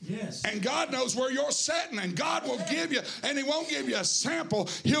 Yes. And God knows where you're sitting, and God will give you, and He won't give you a sample,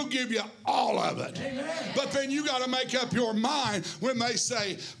 He'll give you all of it. Amen. But then you got to make up your mind when they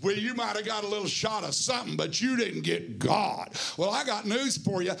say, well, you might have got a little shot of something, but you didn't get God. Well, I got news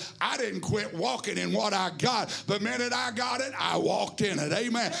for you. I didn't quit walking in what I got. The minute I got it, I walked in it.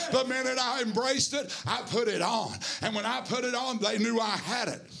 Amen. The minute I embraced it, I put it on. And when I put it on, they knew I had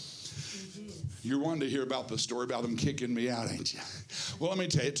it. You're wanting to hear about the story about them kicking me out, ain't you? Well, let me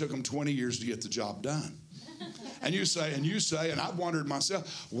tell you, it took them 20 years to get the job done. And you say, and I've wondered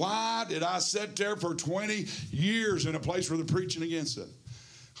myself, why did I sit there for 20 years in a place where they're preaching against it?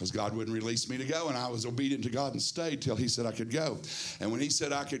 Because God wouldn't release me to go, and I was obedient to God and stayed till he said I could go. And when he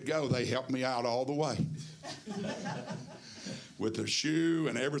said I could go, they helped me out all the way. With their shoe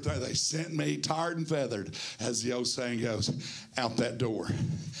and everything, they sent me tarred and feathered, as the old saying goes, out that door.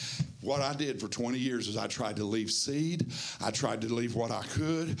 What I did for 20 years is I tried to leave seed. I tried to leave what I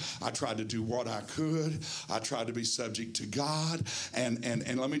could. I tried to do what I could. I tried to be subject to God.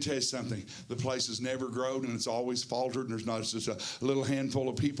 And let me tell you something. The place has never grown, and it's always faltered, and there's not just a little handful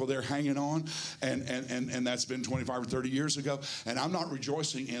of people there hanging on. And that's been 25 or 30 years ago. And I'm not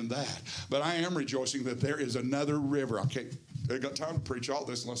rejoicing in that. But I am rejoicing that there is another river. I ain't got time to preach all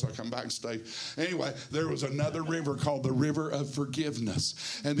this unless I come back and stay. Anyway, there was another river called the river of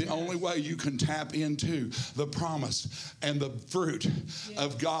forgiveness. And the only way you can tap into the promise and the fruit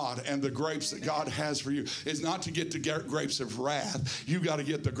of God and the grapes that God has for you is not to get the grapes of wrath. You got to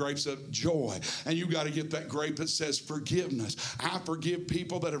get the grapes of joy. And you got to get that grape that says forgiveness. I forgive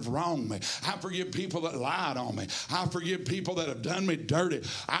people that have wronged me. I forgive people that lied on me. I forgive people that have done me dirty.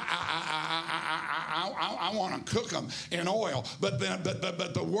 I want to cook them in oil. But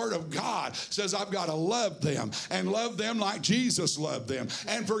the Word of God says I've got to love them and love them like Jesus loved them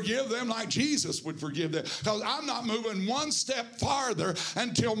and forgive them like Jesus would forgive them. Because I'm not moving one step farther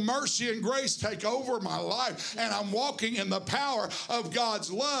until mercy and grace take over my life and I'm walking in the power of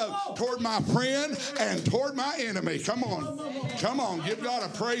God's love toward my friend and toward my enemy. Come on. Come on. Give God a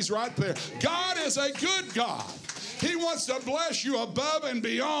praise right there. God is a good God. He wants to bless you above and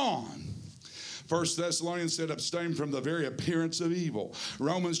beyond. 1 Thessalonians said, abstain from the very appearance of evil.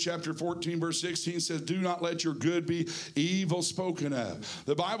 Romans chapter 14, verse 16 says, do not let your good be evil spoken of.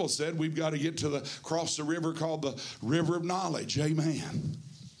 The Bible said we've got to get to cross the river called the river of knowledge. Amen.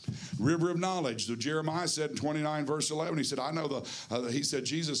 River of knowledge. So Jeremiah said in 29 verse 11, he said,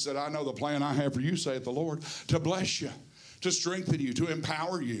 Jesus said, I know the plan I have for you, saith the Lord, to bless you, to strengthen you, to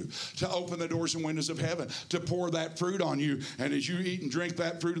empower you, to open the doors and windows of heaven, to pour that fruit on you. And as you eat and drink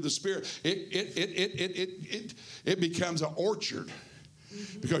that fruit of the Spirit, it becomes an orchard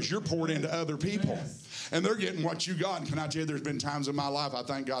because you're poured into other people. And they're getting what you got. And can I tell you, there's been times in my life I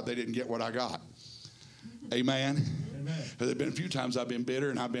thank God they didn't get what I got. Amen. There have been a few times I've been bitter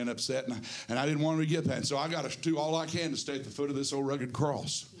and I've been upset and I didn't want them to get that. And so I got to do all I can to stay at the foot of this old rugged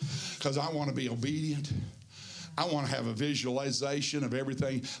cross because I want to be obedient. I want to have a visualization of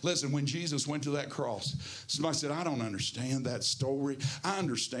everything. Listen, when Jesus went to that cross, somebody said, I don't understand that story. I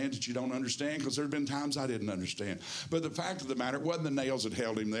understand that you don't understand because there have been times I didn't understand. But the fact of the matter, it wasn't the nails that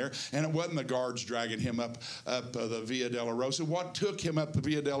held him there, and it wasn't the guards dragging him up the Via Dolorosa. What took him up the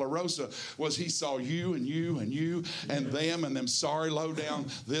Via Dolorosa was he saw you and you and you and them sorry, low down,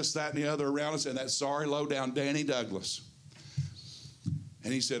 this, that, and the other around us, and that sorry, low down Danny Douglas.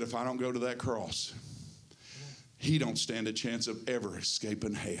 And he said, if I don't go to that cross, he don't stand a chance of ever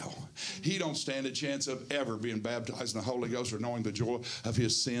escaping hell. He don't stand a chance of ever being baptized in the Holy Ghost or knowing the joy of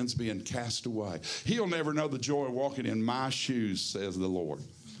his sins being cast away. He'll never know the joy of walking in my shoes, says the Lord.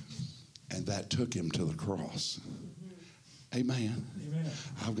 And that took him to the cross. Amen. Amen.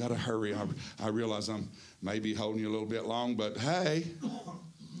 I've got to hurry. I realize I'm maybe holding you a little bit long, but hey,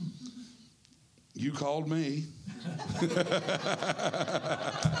 you called me.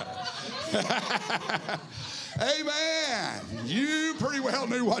 Amen. You pretty well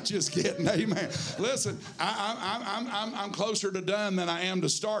knew what you was getting. Amen. Listen, I'm closer to done than I am to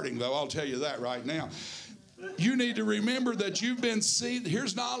starting, though. I'll tell you that right now. You need to remember that you've been seated.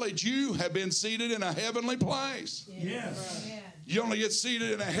 Here's knowledge. You have been seated in a heavenly place. Yes. You only get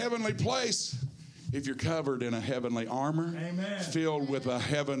seated in a heavenly place if you're covered in a heavenly armor. Amen. Filled with a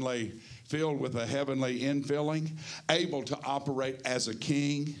heavenly infilling, able to operate as a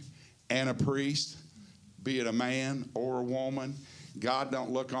king and a priest, be it a man or a woman. God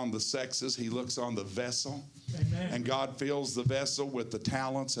don't look on the sexes. He looks on the vessel. Amen. And God fills the vessel with the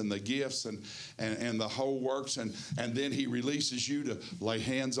talents and the gifts and the whole works. And then he releases you to lay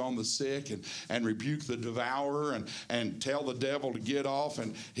hands on the sick and rebuke the devourer and tell the devil to get off.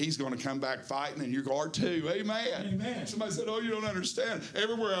 And he's going to come back fighting and you are too. Amen. Amen. Somebody said, oh, you don't understand.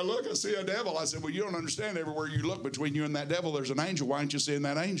 Everywhere I look, I see a devil. I said, well, you don't understand. Everywhere you look between you and that devil, there's an angel. Why aren't you seeing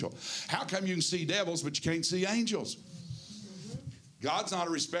that angel? How come you can see devils, but you can't see angels? God's not a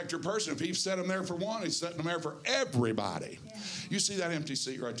respecter of person. If he set them there for one, he's setting them there for everybody. Yeah. You see that empty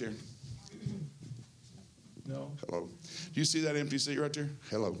seat right there? No. Hello. Do you see that empty seat right there?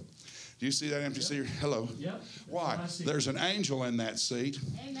 Hello. Do you see that empty seat? Hello. Yep. Why? I see. There's an angel in that seat.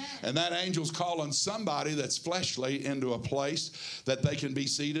 Amen. And that angel's calling somebody that's fleshly into a place that they can be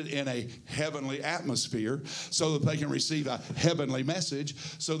seated in a heavenly atmosphere so that they can receive a heavenly message,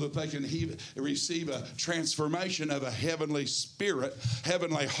 so that they can receive a transformation of a heavenly spirit,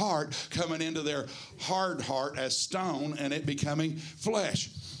 heavenly heart coming into their hard heart as stone and it becoming flesh,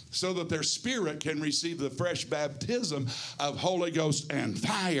 so that their spirit can receive the fresh baptism of Holy Ghost and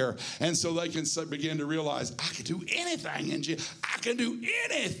fire. And so they can begin to realize, I can do anything in Jesus. I can do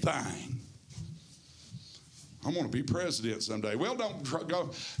anything. I want to be president someday. Well, don't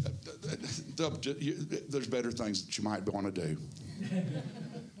go. There's better things that you might want to do.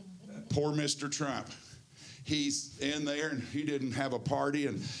 Poor Mr. Trump. He's in there and he didn't have a party,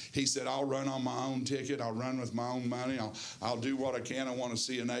 and he said, I'll run on my own ticket. I'll run with my own money. I'll do what I can. I want to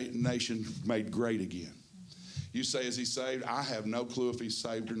see a nation made great again. You say, is he saved? I have no clue if he's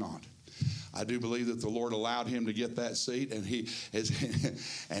saved or not. I do believe that the Lord allowed him to get that seat, and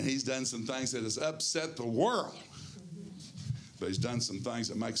he's done some things that has upset the world. But he's done some things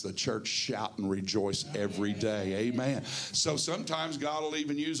that makes the church shout and rejoice every day. Amen. So sometimes God will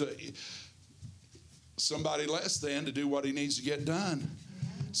even use somebody less than to do what he needs to get done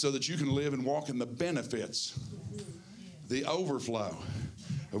so that you can live and walk in the benefits, the overflow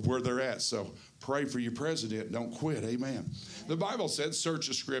of where they're at. So pray for your president. Don't quit. Amen. The Bible said, search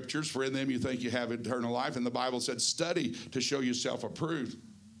the scriptures, for in them you think you have eternal life. And the Bible said, study to show yourself approved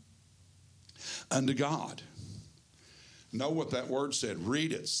unto God. Know what that word said.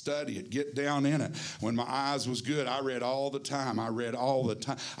 Read it, study it, get down in it. When my eyes was good, I read all the time.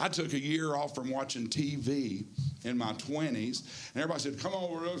 I took a year off from watching TV in my 20s, and everybody said, come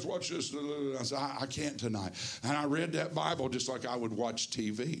on, let's watch this. I said, I can't tonight. And I read that Bible just like I would watch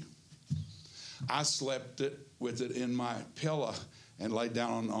TV. I slept with it in my pillow and laid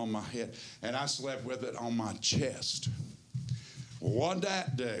down on my head, and I slept with it on my chest. One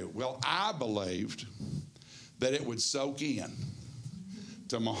that day, I believed that it would soak in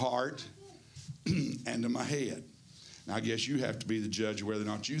to my heart and to my head. Now, I guess you have to be the judge of whether or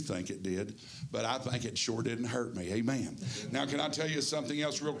not you think it did, but I think it sure didn't hurt me. Amen. Now, can I tell you something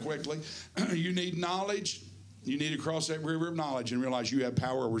else real quickly? You need knowledge. You need to cross that river of knowledge and realize you have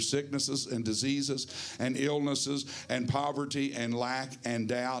power over sicknesses and diseases and illnesses and poverty and lack and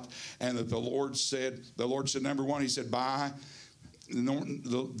doubt. And that the Lord said, number one, he said,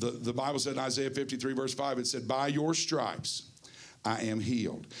 the Bible said in Isaiah 53, verse 5, it said, by your stripes I am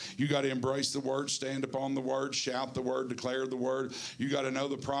healed. You got to embrace the word, stand upon the word, shout the word, declare the word. You got to know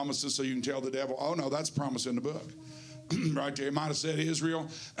the promises so you can tell the devil, oh, no, that's promise in the book. Right there, it might have said Israel.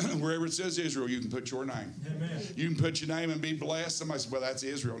 Wherever it says Israel, you can put your name. Amen. You can put your name and be blessed. Somebody says, well, that's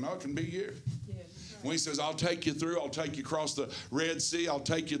Israel. No, it can be you. When he says, I'll take you through, I'll take you across the Red Sea, I'll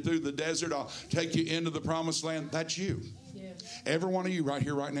take you through the desert, I'll take you into the promised land, that's you. Every one of you right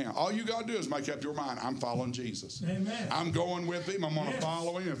here, right now. All you got to do is make up your mind. I'm following Jesus. Amen. I'm going with him. I'm going to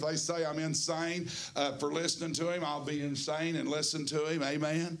follow him. If they say I'm insane for listening to him, I'll be insane and listen to him.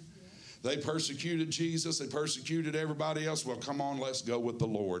 Amen. They persecuted Jesus. They persecuted everybody else. Well, come on, let's go with the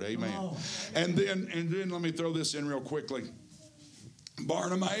Lord. Amen. Oh. And then let me throw this in real quickly.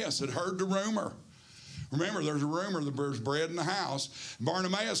 Bartimaeus had heard the rumor. Remember, there's a rumor that there's bread in the house.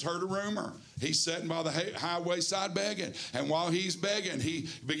 Bartimaeus heard a rumor. He's sitting by the highway side begging. And while he's begging, he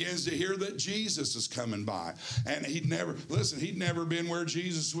begins to hear that Jesus is coming by. And he'd never been where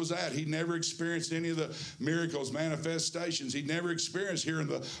Jesus was at. He'd never experienced any of the miracles, manifestations. He'd never experienced hearing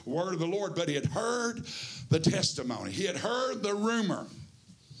the word of the Lord. But he had heard the testimony. He had heard the rumor.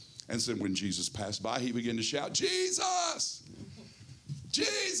 And so when Jesus passed by, he began to shout, Jesus!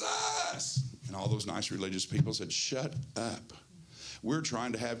 Jesus! And all those nice religious people said, shut up. We're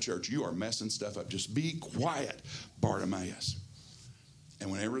trying to have church. You are messing stuff up. Just be quiet, Bartimaeus. And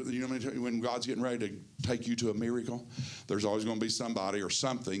when God's getting ready to take you to a miracle, there's always going to be somebody or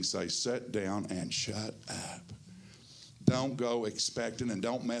something say, sit down and shut up. Don't go expecting and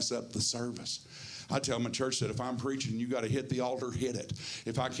don't mess up the service. I tell my church that if I'm preaching, you got to hit the altar, hit it.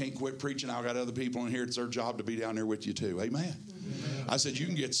 If I can't quit preaching, I've got other people in here. It's their job to be down there with you too. Amen. I said, you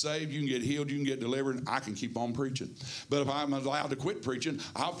can get saved, you can get healed, you can get delivered. I can keep on preaching. But if I'm allowed to quit preaching,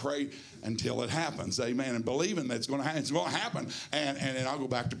 I'll pray until it happens. Amen. And believing that it's going to happen. And then I'll go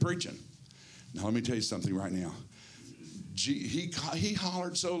back to preaching. Now, let me tell you something right now. He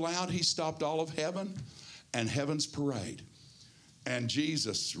hollered so loud, he stopped all of heaven and heaven's parade. And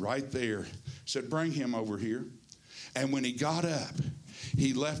Jesus, right there, said, bring him over here. And when he got up,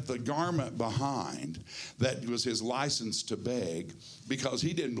 he left the garment behind that was his license to beg, because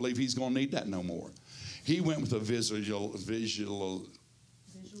he didn't believe he's going to need that no more. He went with a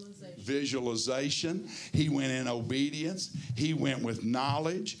Visualization. He went in obedience. He went with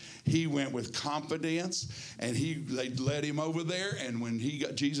knowledge. He went with confidence. And they led him over there. And when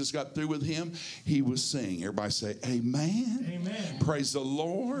Jesus got through with him, he was singing. Everybody say, amen. Amen. Praise the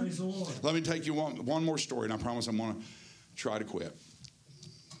Lord. Praise the Lord. Let me take you one more story, and I promise I'm going to try to quit.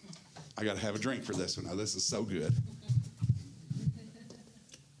 I got to have a drink for this one. Now, this is so good.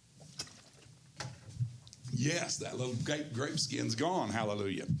 Yes, that little grape skin's gone.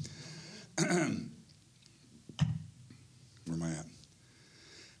 Hallelujah. Where am I at?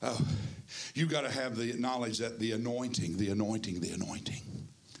 Oh, you got to have the knowledge that the anointing.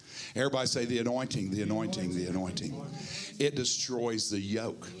 Everybody say the anointing. It destroys the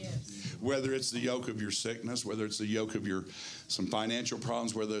yoke. Whether it's the yoke of your sickness, whether it's the yoke of some financial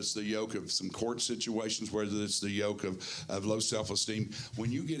problems, whether it's the yoke of some court situations, whether it's the yoke of low self-esteem.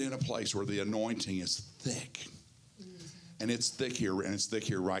 When you get in a place where the anointing is thick, and it's thick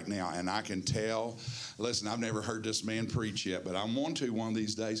here right now, and I can tell, listen, I've never heard this man preach yet, but I'm going to one of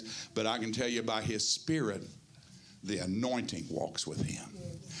these days, but I can tell you by his spirit, the anointing walks with him.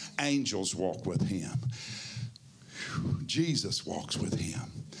 Angels walk with him. Jesus walks with him.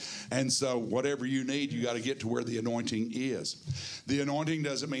 And so whatever you need, you got to get to where the anointing is. The anointing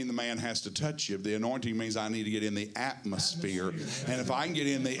doesn't mean the man has to touch you. The anointing means I need to get in the atmosphere. And if I can get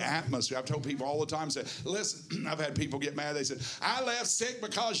in the atmosphere, I've told people all the time, say, listen, I've had people get mad. They said, I left sick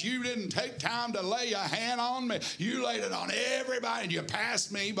because you didn't take time to lay a hand on me. You laid it on everybody and you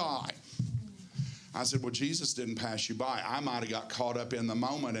passed me by. I said, well, Jesus didn't pass you by. I might have got caught up in the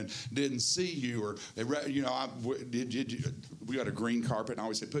moment and didn't see you. Or, you know, we got a green carpet. And I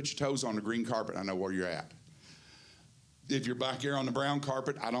always say, put your toes on the green carpet. I know where you're at. If you're back here on the brown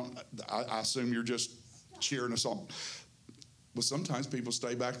carpet, I assume you're just cheering us on. Well, sometimes people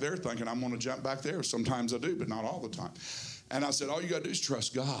stay back there thinking I'm going to jump back there. Sometimes I do, but not all the time. And I said, all you got to do is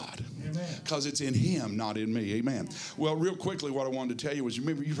trust God. Because it's in him, not in me. Amen. Well, real quickly, what I wanted to tell you was,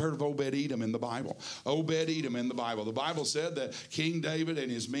 remember, you've heard of Obed-Edom in the Bible. Obed-Edom in the Bible. The Bible said that King David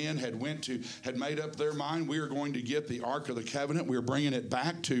and his men had made up their mind. We are going to get the Ark of the Covenant. We are bringing it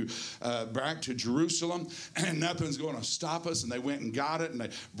back to Jerusalem. And nothing's going to stop us. And they went and got it. And they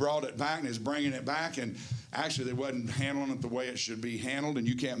brought it back. And is bringing it back. And actually, they wasn't handling it the way it should be handled. And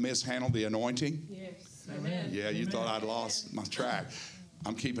you can't mishandle the anointing. Yes. Amen. Yeah, you thought I'd lost my track.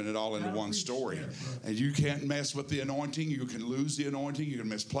 I'm keeping it all into one story. And you can't mess with the anointing. You can lose the anointing. You can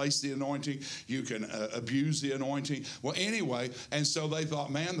misplace the anointing. You can abuse the anointing. Well, anyway, and so they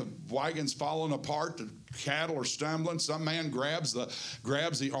thought, man, the wagon's falling apart. The cattle are stumbling. Some man grabs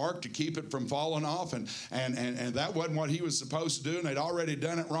the ark to keep it from falling off. And that wasn't what he was supposed to do. And they'd already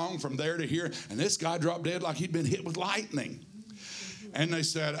done it wrong from there to here. And this guy dropped dead like he'd been hit with lightning. And they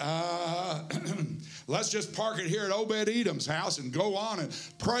said, let's just park it here at Obed-Edom's house and go on and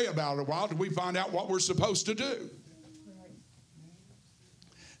pray about it a while till we find out what we're supposed to do.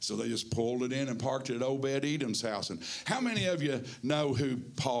 So they just pulled it in and parked it at Obed-Edom's house. And how many of you know who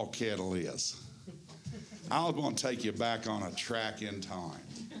Paul Kettle is? I'm going to take you back on a track in time.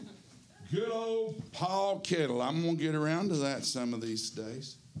 Good old Paul Kettle. I'm going to get around to that some of these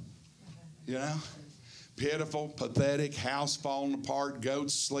days. You know? Pitiful, pathetic, house falling apart,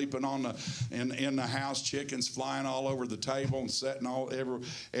 goats sleeping in the house, chickens flying all over the table and sitting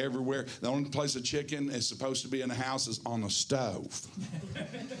everywhere. The only place a chicken is supposed to be in the house is on the stove.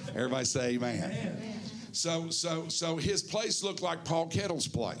 Everybody say amen. So his place looked like Paul Kettle's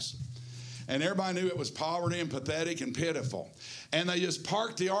place. And everybody knew it was poverty and pathetic and pitiful. And they just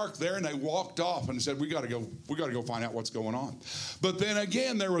parked the ark there and they walked off and said, we got to go find out what's going on. But then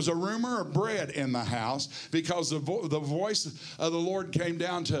again, there was a rumor of bread in the house because the voice of the Lord came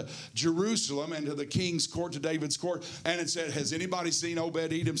down to Jerusalem and to the king's court, to David's court, and it said, has anybody seen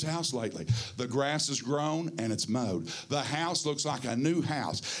Obed-Edom's house lately? The grass is grown and it's mowed. The house looks like a new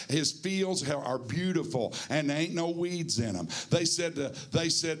house. His fields are beautiful and there ain't no weeds in them. They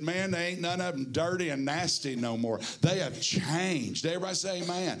said, man, there ain't none of them dirty and nasty no more. They have changed. Everybody say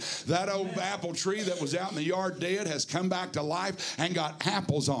amen. That old apple tree that was out in the yard dead has come back to life and got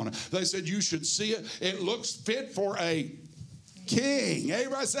apples on it. They said you should see it. It looks fit for a king.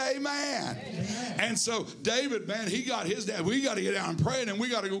 Everybody say amen. Amen. And so David, man, he got his dad. We got to get down and pray, and we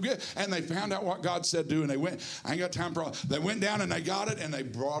got to go get it. And they found out what God said do, and they went. I ain't got time for all. They went down and they got it and they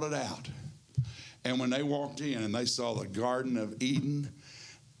brought it out. And when they walked in and they saw the Garden of Eden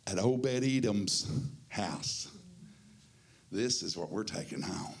at Obed-Edom's house, this is what we're taking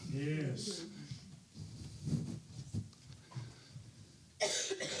home. Yes.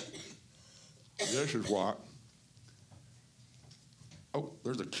 This is what. Oh,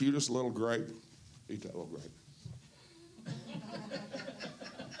 there's the cutest little grape. Eat that little grape.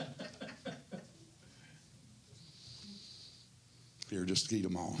 here just to eat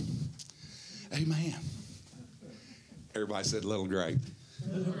them all. Amen. Everybody said little grape.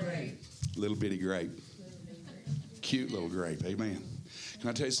 Little grape. Little bitty grape. Cute little grape. Amen. Can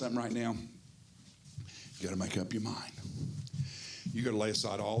I tell you something right now? You got to make up your mind. You got to lay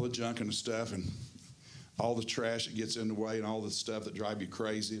aside all the junk and the stuff and all the trash that gets in the way and all the stuff that drive you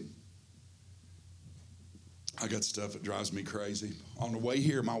crazy. I got stuff that drives me crazy. On the way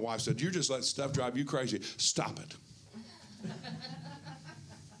here, my wife said, "You just let stuff drive you crazy. Stop it."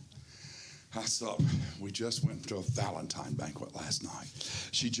 I thought, we just went to a Valentine banquet last night.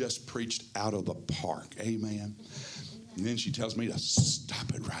 She just preached out of the park. Amen. And then she tells me to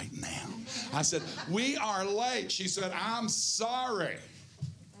stop it right now. I said, "We are late." She said, "I'm sorry,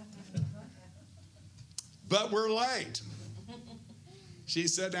 but we're late." She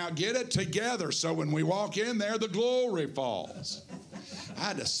said, "Now get it together so when we walk in there, the glory falls." I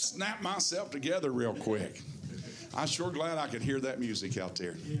had to snap myself together real quick. I'm sure glad I could hear that music out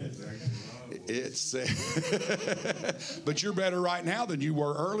there. It's, but you're better right now than you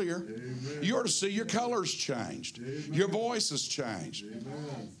were earlier. Amen. You ought to see your colors changed. Amen. Your voice has changed.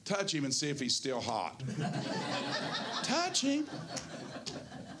 Amen. Touch him and see if he's still hot. Touch him.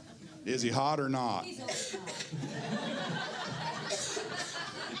 Is he hot or not?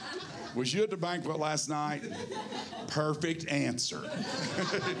 Was you at the banquet last night? Perfect answer.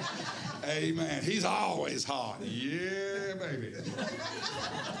 Amen. He's always hot. Yeah, baby.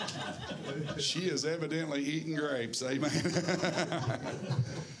 She is evidently eating grapes. Amen.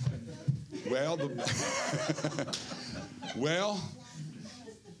 Well,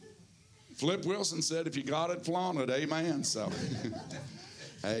 Flip Wilson said, "If you got it, flaunt it." Amen. So,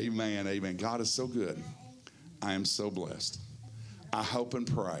 amen, amen. God is so good. I am so blessed. I hope and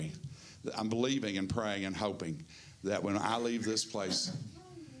pray. I'm believing and praying and hoping that when I leave this place,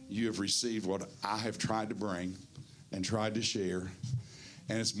 you have received what I have tried to bring and tried to share.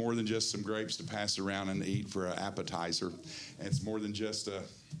 And it's more than just some grapes to pass around and eat for an appetizer. And it's more than just a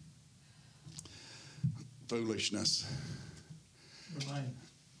foolishness. Mine.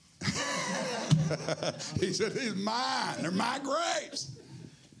 He said, "These are mine. They're my grapes."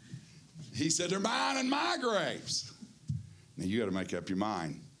 He said, "They're mine and my grapes." Now you got to make up your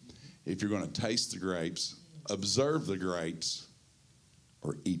mind. If you're going to taste the grapes, observe the grapes,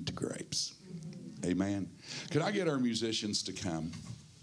 or eat the grapes. Amen. Could I get our musicians to come?